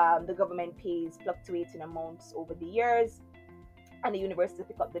 The government pays fluctuating amounts over the years, and the university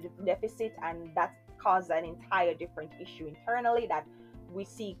pick up the deficit, and that causes an entire different issue internally that we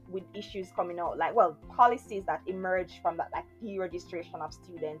see with issues coming out, policies that emerge from that, like deregistration of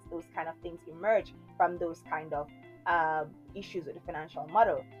students. Those kind of things emerge from those kind of issues with the financial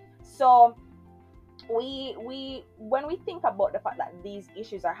model. So when we think about the fact that these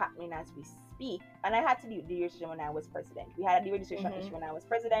issues are happening as we speak, and I had to deal with deregistration when I was president. We had a deregistration issue when I was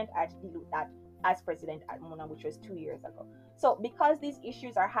president. I had to deal with that as president at Mona, which was 2 years ago. So because these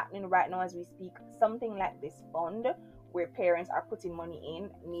issues are happening right now as we speak, something like this fund where parents are putting money in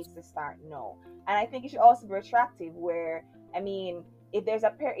needs to start now. And I think it should also be retroactive where, I mean, if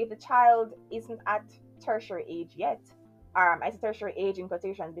the child isn't at tertiary age yet, at tertiary age in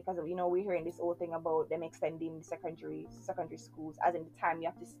quotations, because we're hearing this whole thing about them extending the secondary schools, as in the time you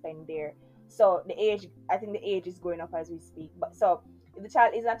have to spend there. So I think the age is going up as we speak. But so if the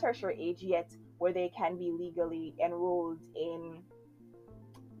child isn't at tertiary age yet, where they can be legally enrolled in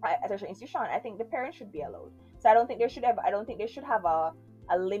a tertiary institution, I think the parents should be allowed. So I don't think they should have a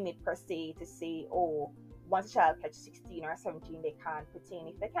limit per se to say, oh, once a child gets 16 or 17, they can't put in.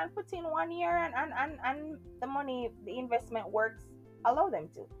 If they can put in 1 year and the money, the investment works, allow them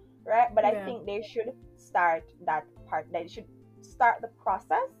to, right? But I think they should start that part. They should start the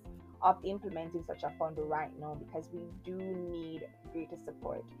process of implementing such a fund right now, because we do need greater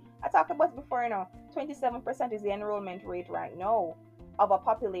support. I talked about before, 27% is the enrollment rate right now of a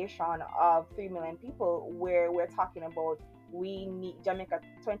population of 3 million people, where we're talking about we need Jamaica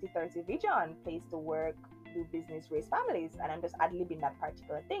 2030 vision, place to work, do business, raise families. And I'm just ad-libbing that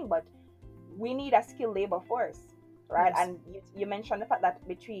particular thing, but we need a skilled labor force, right? Yes. And you mentioned the fact that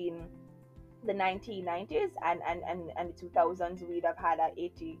between the 1990s and the 2000s, we'd have had a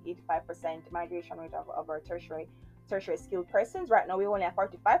 85% migration rate of our tertiary skilled persons. Right now we only have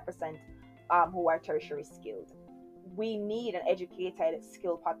 45% who are tertiary skilled. We need an educated,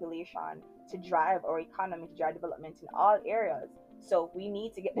 skilled population to drive our economy, to drive development in all areas. So we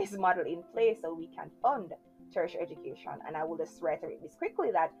need to get this model in place so we can fund tertiary education. And I will just reiterate this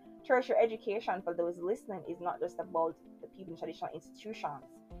quickly, that tertiary education, for those listening, is not just about the people in traditional institutions.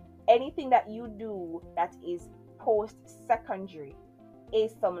 Anything that you do that is post-secondary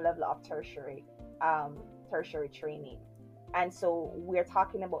is some level of tertiary training. And so we're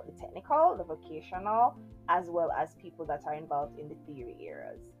talking about the technical, the vocational, as well as people that are involved in the theory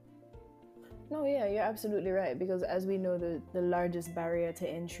areas. No, yeah, you're absolutely right. Because as we know, the largest barrier to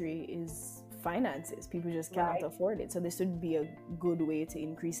entry is finances. People just cannot afford it. So this would be a good way to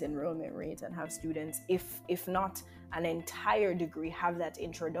increase enrollment rate and have students, if not an entire degree, have that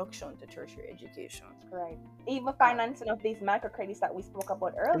introduction to tertiary education. Right. Even financing of these microcredits that we spoke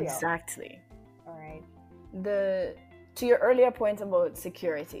about earlier. Exactly. All right. To your earlier point about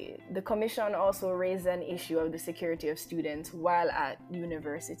security, the Commission also raised an issue of the security of students while at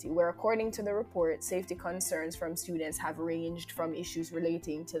university, where according to the report, safety concerns from students have ranged from issues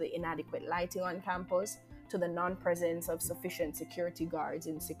relating to the inadequate lighting on campus, to the non-presence of sufficient security guards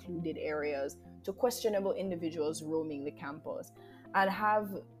in secluded areas, to questionable individuals roaming the campus, and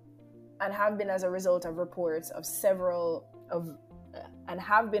have been as a result of reports of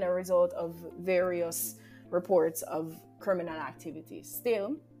various reports of criminal activities.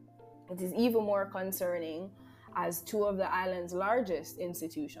 Still, it is even more concerning as two of the island's largest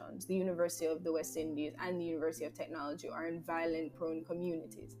institutions, the University of the West Indies and the University of Technology, are in violent-prone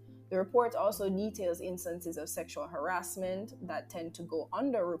communities. The report also details instances of sexual harassment that tend to go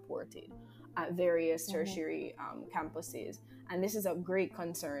underreported at various tertiary campuses. And this is of great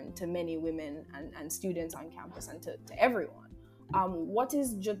concern to many women and students on campus and to everyone. What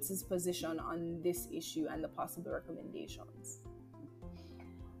is JUTS's position on this issue and the possible recommendations?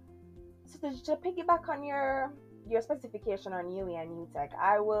 So to piggyback on your specification on UWI and UTech,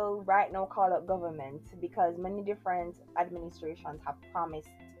 I will right now call up government, because many different administrations have promised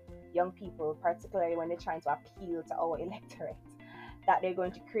young people, particularly when they're trying to appeal to our electorate, that they're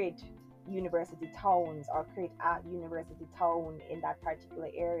going to create university towns or create a university town in that particular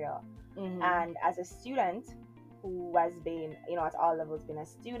area. Mm-hmm. And as a student who has been, at all levels, been a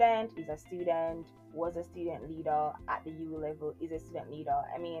student, is a student, was a student leader at the U level, is a student leader.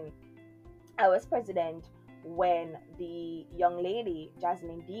 I mean, I was president when the young lady,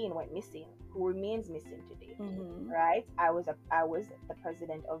 Jasmine Dean, went missing, who remains missing today, right? I was the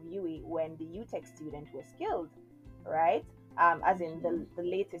president of UWI when the UTech student was killed, right? As in the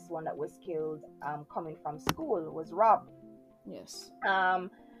latest one that was killed coming from school was robbed. Yes.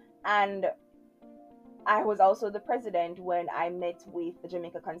 And I was also the president when I met with the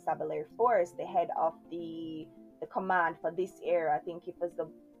Jamaica Constabulary Force, the head of the command for this area. I think it was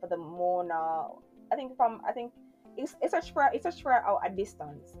for the Mona. I think it's such for a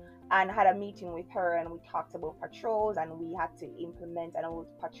distance, and had a meeting with her, and we talked about patrols, and we had to implement an old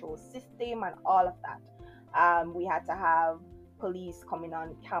patrol system and all of that. We had to have police coming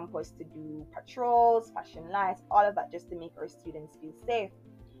on campus to do patrols, flashing lights, all of that, just to make our students feel safe.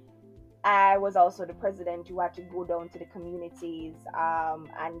 I was also the president who had to go down to the communities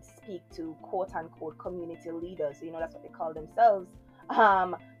and speak to quote unquote community leaders, that's what they call themselves,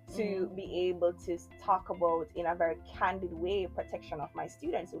 to be able to talk about in a very candid way protection of my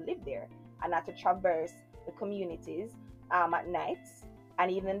students who live there, and not to traverse the communities at nights and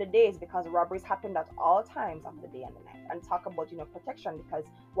even in the days, because robberies happened at all times of the day and the night. And talk about, protection, because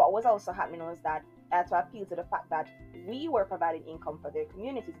what was also happening was that to appeal to the fact that we were providing income for their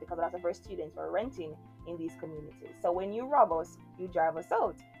communities, because a lot of our students were renting in these communities. So when you rob us, you drive us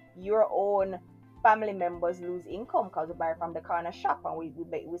out. Your own family members lose income because we buy from the corner shop, and we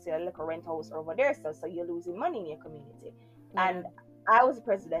sell a little rent house over there, so you're losing money in your community. Yeah. And I was a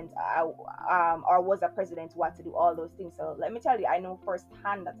president, or was a president who had to do all those things. So let me tell you, I know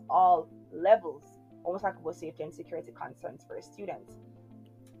firsthand at all levels, almost like about safety and security concerns for students.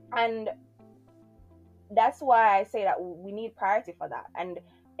 And that's why I say that we need priority for that. And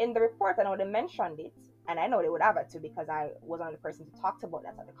in the report, I know they mentioned it, and I know they would have it too, because I was one of the persons who talked about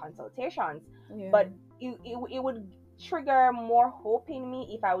that at the consultations. Yeah. But it would trigger more hope in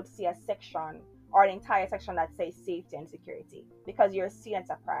me if I would see a section or an entire section that says safety and security, because you're seen as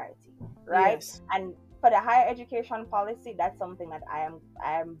a priority, right? Yes. And for the higher education policy, that's something that I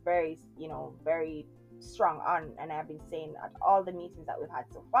am very, very strong on, and I've been saying at all the meetings that we've had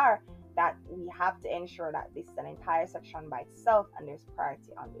so far, that we have to ensure that this is an entire section by itself and there's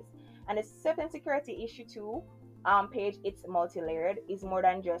priority on this. And the safety and security issue too, page, it's multi-layered. It's more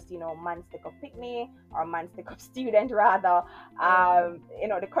than just, man stick up picnic or man stick up student, rather.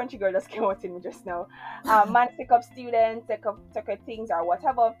 The country girl just came out in me just now. Man stick up student, take up things or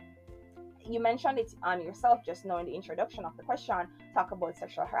whatever. You mentioned it on yourself just now in the introduction of the question. Talk about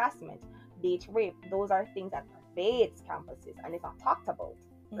sexual harassment, date rape. Those are things that pervades campuses and it's not talked about,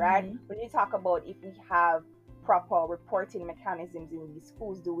 right? When you talk about if we have proper reporting mechanisms in these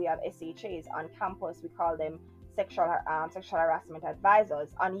schools, do we have SHAs on campus? We call them sexual harassment advisors.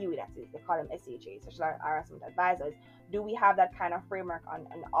 On you, that is, they call them SHAs, sexual harassment advisors. Do we have that kind of framework on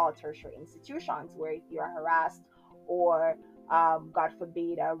all tertiary institutions, where if you are harassed or God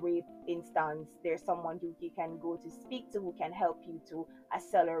forbid, a rape instance, there's someone who you can go to speak to, who can help you to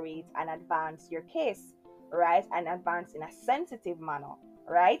accelerate and advance your case, right? And advance in a sensitive manner,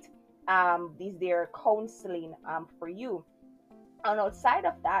 right? Is there counseling for you? And outside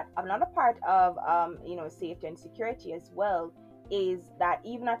of that, another part of safety and security as well is that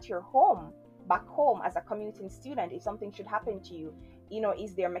even at your home, back home as a commuting student, if something should happen to you,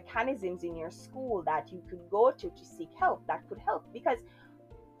 is there mechanisms in your school that you could go to seek help that could help? Because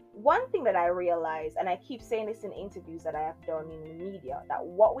one thing that I realized, and I keep saying this in interviews that I have done in the media, that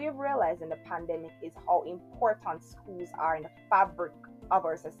what we have realized in the pandemic is how important schools are in the fabric of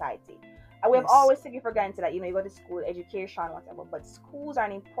our society. And we have always taken for granted that, you go to school, education, whatever, but schools are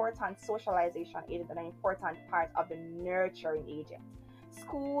an important socialization agent and an important part of the nurturing agent.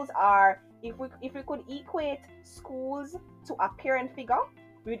 Schools are, if we could equate schools to a parent figure,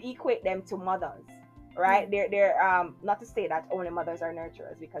 we would equate them to mothers, right? They're not to say that only mothers are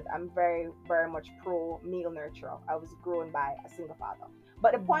nurturers, because I'm very, very much pro male nurturer. I was grown by a single father.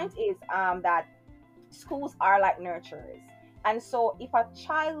 But the point is that schools are like nurturers. And so if a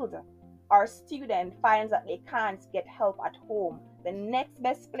child or student finds that they can't get help at home, the next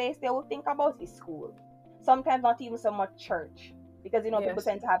best place they will think about is school. Sometimes not even so much church, because people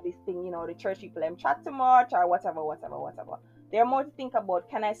tend to have this thing, the church people chat too much or whatever. They're more to think about,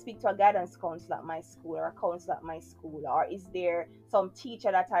 can I speak to a guidance counselor at my school or a counselor at my school, or is there some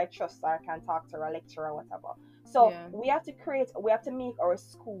teacher that I trust or I can talk to, or a lecturer or whatever. So we have to make our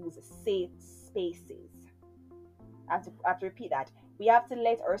schools safe spaces. I have to repeat that. We have to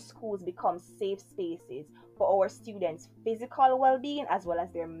let our schools become safe spaces for our students' physical well-being as well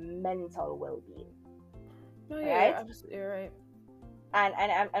as their mental well-being. Right? Absolutely right.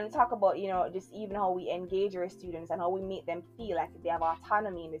 And talk about, just even how we engage our students and how we make them feel like they have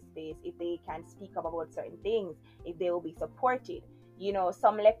autonomy in the space, if they can speak up about certain things, if they will be supported.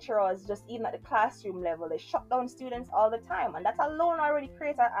 Some lecturers, just even at the classroom level, they shut down students all the time, and that alone already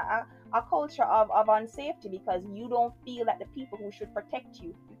creates a culture of unsafety, because you don't feel that the people who should protect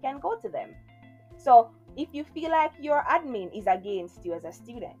you can go to them. So if you feel like your admin is against you as a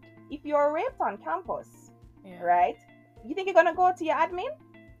student, if you're raped on campus, right, you think you're gonna go to your admin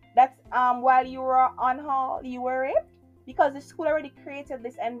that's while you were on hall you were raped? Because the school already created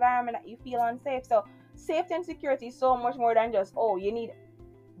this environment that you feel unsafe. So safety and security is so much more than just, you need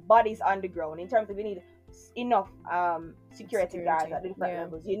bodies on the ground. In terms of, you need enough security guards at different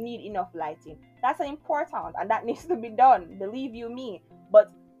levels. You need enough lighting. That's important, and that needs to be done, believe you me.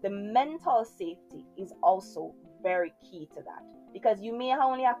 But the mental safety is also very key to that, because you may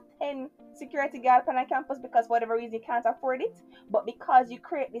only have 10 security guards on a campus because for whatever reason you can't afford it, but because you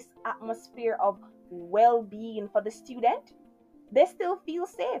create this atmosphere of well-being for the student, they still feel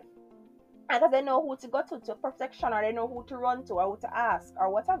safe, and because they know who to go to protection, or they know who to run to or who to ask or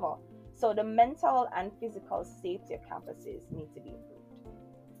whatever. So the mental and physical safety of campuses need to be improved.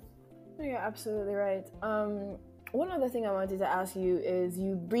 You're absolutely right. One other thing I wanted to ask you is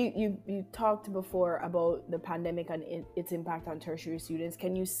you talked before about the pandemic and its impact on tertiary students.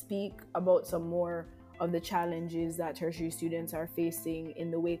 Can you speak about some more of the challenges that tertiary students are facing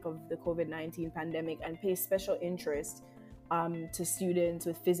in the wake of the COVID-19 pandemic, and pay special interest to students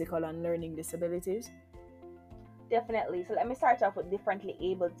with physical and learning disabilities? Definitely. So let me start off with differently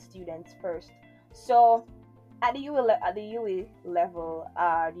abled students first. So at the UE level,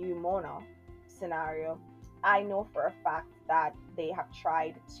 the UE Mona scenario, I know for a fact that they have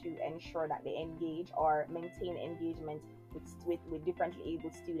tried to ensure that they engage or maintain engagement with differently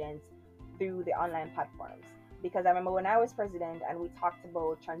abled students through the online platforms. Because I remember when I was president and we talked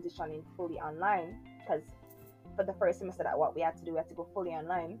about transitioning fully online, because for the first semester that what we had to do, we had to go fully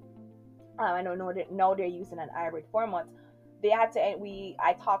online. I don't know that now they're using an hybrid format. They had to.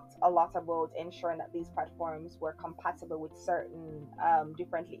 I talked a lot about ensuring that these platforms were compatible with certain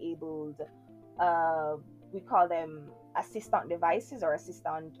differently abled. Uh, we call them assistant devices or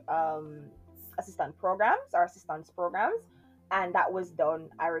assistant programs or assistance programs, and that was done.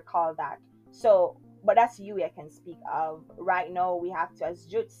 I recall that. So, but that's you I can speak of. Right now, we have to, as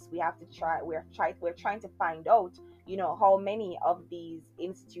Jutes, we have to try. We're trying to find out, how many of these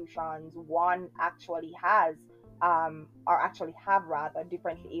institutions one actually has, or actually have rather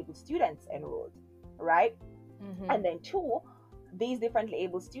differently able students enrolled, right? Mm-hmm. And then two, these differently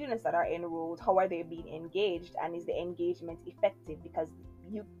able students that are enrolled, how are they being engaged, and is the engagement effective? Because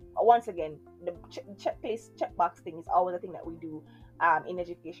you, once again, the checkbox thing is always a thing that we do in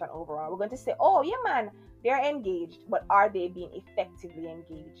education overall. We're going to say, oh yeah, man, they're engaged, but are they being effectively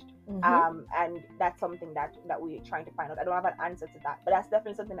engaged? And that's something that we're trying to find out. I don't have an answer to that, but that's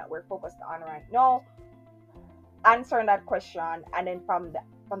definitely something that we're focused on right now, answering that question. And then from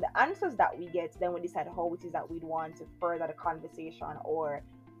the answers that we get, then we decide how it is that we'd want to further the conversation or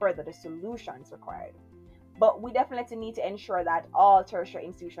further the solutions required. But we definitely need to ensure that all tertiary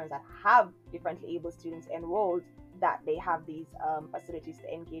institutions that have differently able students enrolled, that they have these facilities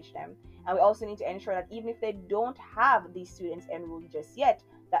to engage them. And we also need to ensure that even if they don't have these students enrolled just yet,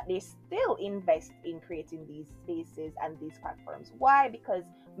 that they still invest in creating these spaces and these platforms. Why? Because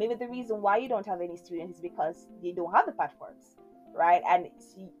maybe the reason why you don't have any students is because you don't have the platforms, right? And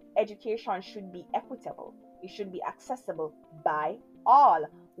education should be equitable. It should be accessible by all.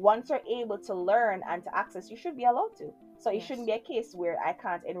 Once you're able to learn and to access, you should be allowed to. So it shouldn't be a case where I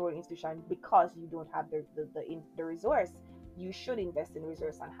can't enroll in institution because you don't have the resource. You should invest in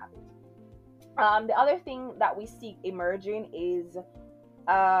resource and have it. The other thing that we see emerging is,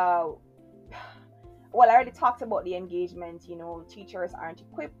 well, I already talked about the engagement. Teachers aren't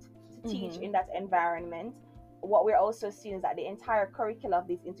equipped to teach in that environment. What we're also seeing is that the entire curricula of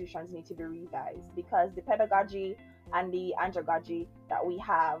these institutions need to be revised, because the pedagogy and the andragogy that we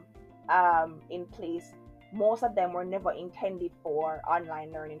have in place, most of them were never intended for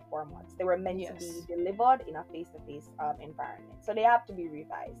online learning formats. They were meant to be delivered in a face-to-face environment. So they have to be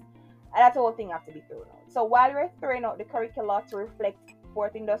revised. And that whole thing have to be thrown out. So while we're throwing out the curricula to reflect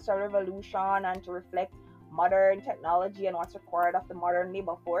fourth industrial revolution and to reflect modern technology and what's required of the modern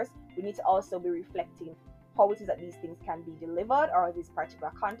labor force, we need to also be reflecting how it is that these things can be delivered, or this particular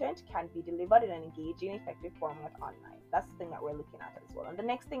content can be delivered in an engaging, effective format online. That's the thing that we're looking at as well. And the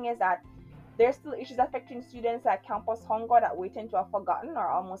next thing is that there's still issues affecting students like campus hunger that we tend to have forgotten or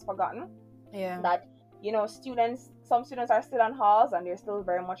almost forgotten. Yeah. That, some students are still on halls and they're still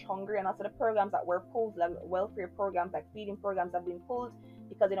very much hungry, and also the programs that were pulled, like welfare programs, like feeding programs, have been pulled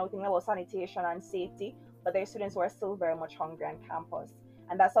because we think about sanitation and safety, but there's students who are still very much hungry on campus.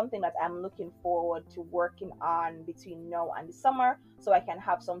 And that's something that I'm looking forward to working on between now and the summer, so I can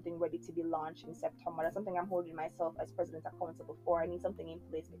have something ready to be launched in September. That's something I'm holding myself as president accountable for. I need something in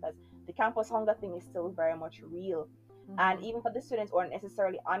place because the campus hunger thing is still very much real. And even for the students who aren't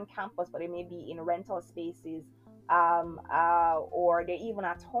necessarily on campus, but they may be in rental spaces, or they're even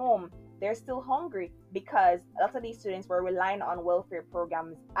at home, they're still hungry because a lot of these students were relying on welfare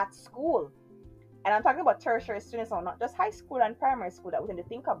programs at school. And I'm talking about tertiary students, so not just high school and primary school that we tend to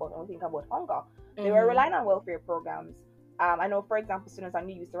think about when we think about hunger. They were relying on welfare programs. I know, for example, students on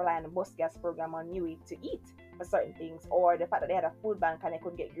New used to rely on the bus gas program on New to eat for certain things, or the fact that they had a food bank and they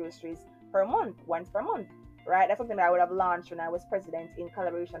could get groceries per month, once per month, right? That's something that I would have launched when I was president in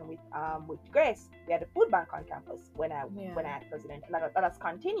collaboration with Grace. We had a food bank on campus when I had president, and that has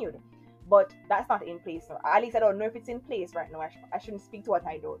continued. But that's not in place now. At least I don't know if it's in place right now. I shouldn't speak to what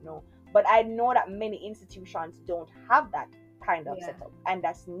I don't know. But I know that many institutions don't have that kind of setup, and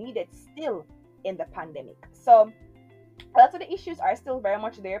that's needed still in the pandemic. So A lot of the issues are still very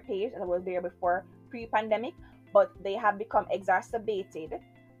much there, page that was there before pre-pandemic, but they have become exacerbated,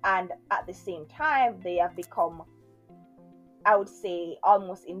 and at the same time they have become, I would say,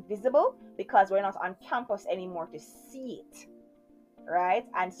 almost invisible because we're not on campus anymore to see it, right?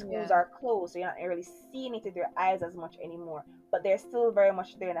 And schools Yeah. are closed, so you're not really seeing it with your eyes as much anymore. But they're still very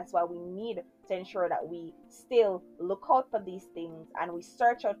much there, and that's why we need to ensure that we still look out for these things and we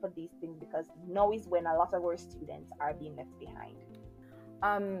search out for these things, because now is when a lot of our students are being left behind.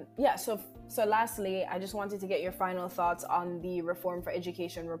 Yeah, so lastly, I just wanted to get your final thoughts on the Reform for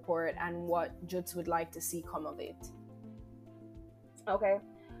Education report and what JUTS would like to see come of it. Okay.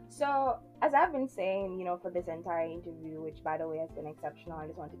 So, as I've been saying, for this entire interview, which by the way has been exceptional, I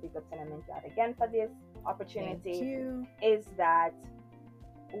just want to pick up Tenement Yard again for this opportunity, Thank you. is that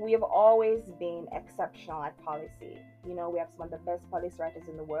we have always been exceptional at policy. We have some of the best policy writers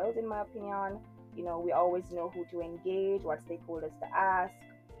in the world, in my opinion. We always know who to engage, what stakeholders to ask.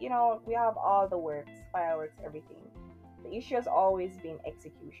 We have all the works, fireworks, everything. The issue has always been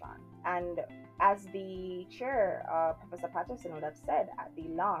execution. And as the chair, Professor Patterson, would have said at the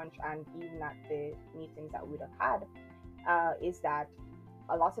launch and even at the meetings that we'd have had, is that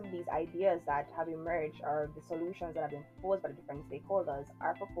a lot of these ideas that have emerged, or the solutions that have been proposed by the different stakeholders,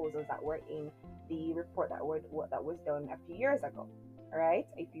 are proposals that were in the report that was done a few years ago, right?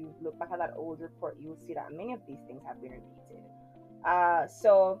 If you look back at that old report, you'll see that many of these things have been repeated.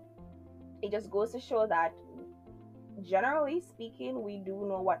 So it just goes to show that, generally speaking, we do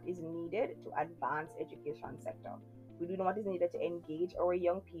know what is needed to advance education sector. We do know what is needed to engage our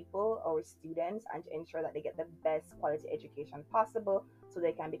young people, our students, and to ensure that they get the best quality education possible so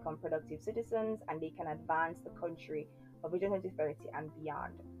they can become productive citizens and they can advance the country for Vision 2030 and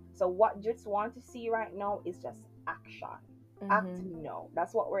beyond. So what JUTS want to see right now is just action. Act now.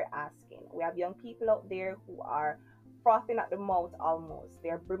 That's what we're asking. We have young people out there who are frothing at the mouth almost.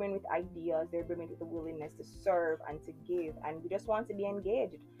 They're brimming with ideas, they're brimming with the willingness to serve and to give, and we just want to be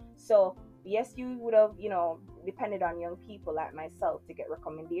engaged. So yes, you would have, depended on young people like myself to get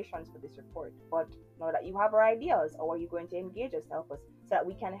recommendations for this report, but know that you have our ideas, or are you going to engage us to help us so that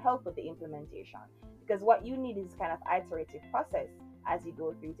we can help with the implementation? Because what you need is kind of iterative process as you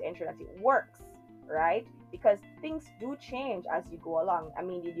go through to ensure that it works, right? Because things do change as you go along. I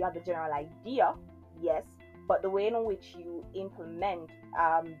mean, you have the general idea, yes, but the way in which you implement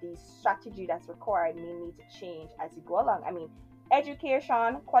the strategy that's required may need to change as you go along. I mean,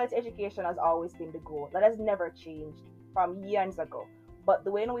 quality education has always been the goal. That has never changed from years ago. But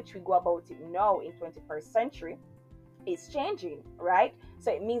the way in which we go about it now in 21st century is changing, right?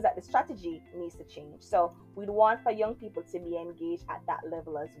 So it means that the strategy needs to change. So we'd want for young people to be engaged at that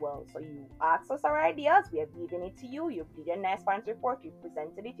level as well. So you ask us our ideas, we have given it to you, you've did a nice fancy report, you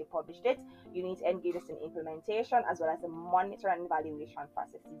presented it, you published it. You need to engage us in implementation as well as the monitor and evaluation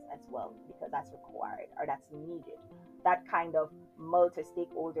processes as well, because that's required or that's needed. That kind of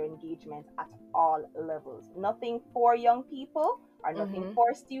multi-stakeholder engagement at all levels. Nothing for young people or nothing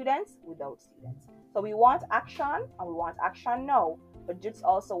for students without students. So we want action, and we want action now. But JUTS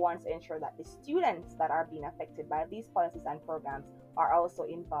also wants to ensure that the students that are being affected by these policies and programs are also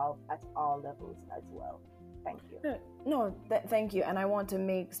involved at all levels as well. Thank you. Thank you. And I want to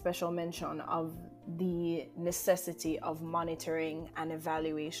make special mention of the necessity of monitoring and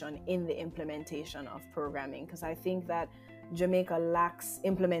evaluation in the implementation of programming, because I think that Jamaica lacks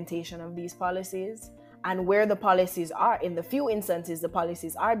implementation of these policies. And where the policies are, in the few instances the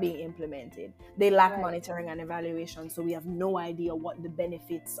policies are being implemented, they lack monitoring and evaluation, so we have no idea what the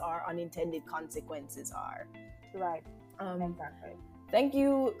benefits or unintended consequences are. Right. Exactly. Thank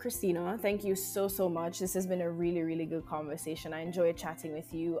you, Christina. Thank you so much. This has been a really, really good conversation. I enjoyed chatting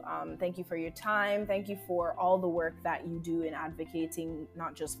with you. Thank you for your time. Thank you for all the work that you do in advocating,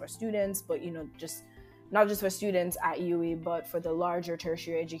 not just for students, but not just for students at UWI, but for the larger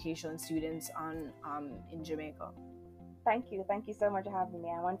tertiary education students in Jamaica. Thank you so much for having me,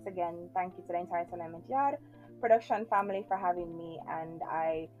 and once again, thank you to the entire Tenement Yard production family for having me, and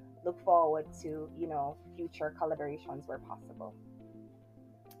I look forward to future collaborations where possible.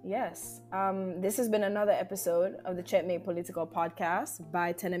 Yes. This has been another episode of the Checkmate Political Podcast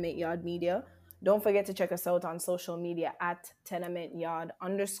by Tenement Yard Media. Don't forget to check us out on social media at TenementYard_,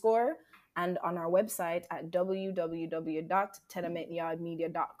 and on our website at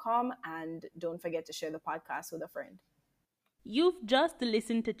www.tenementyardmedia.com. And don't forget to share the podcast with a friend. You've just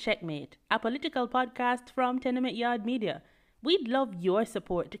listened to Checkmate, a political podcast from Tenement Yard Media. We'd love your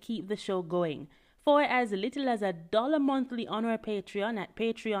support to keep the show going. For as little as $1 monthly on our Patreon at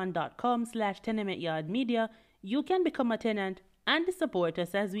patreon.com/tenementyardmedia, you can become a tenant and support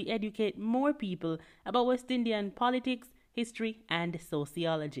us as we educate more people about West Indian politics, history, and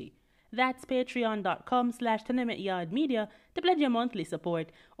sociology. That's patreon.com/tenementyardmedia to pledge your monthly support,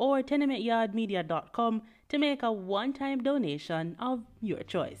 or tenementyardmedia.com to make a one-time donation of your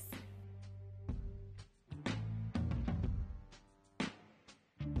choice.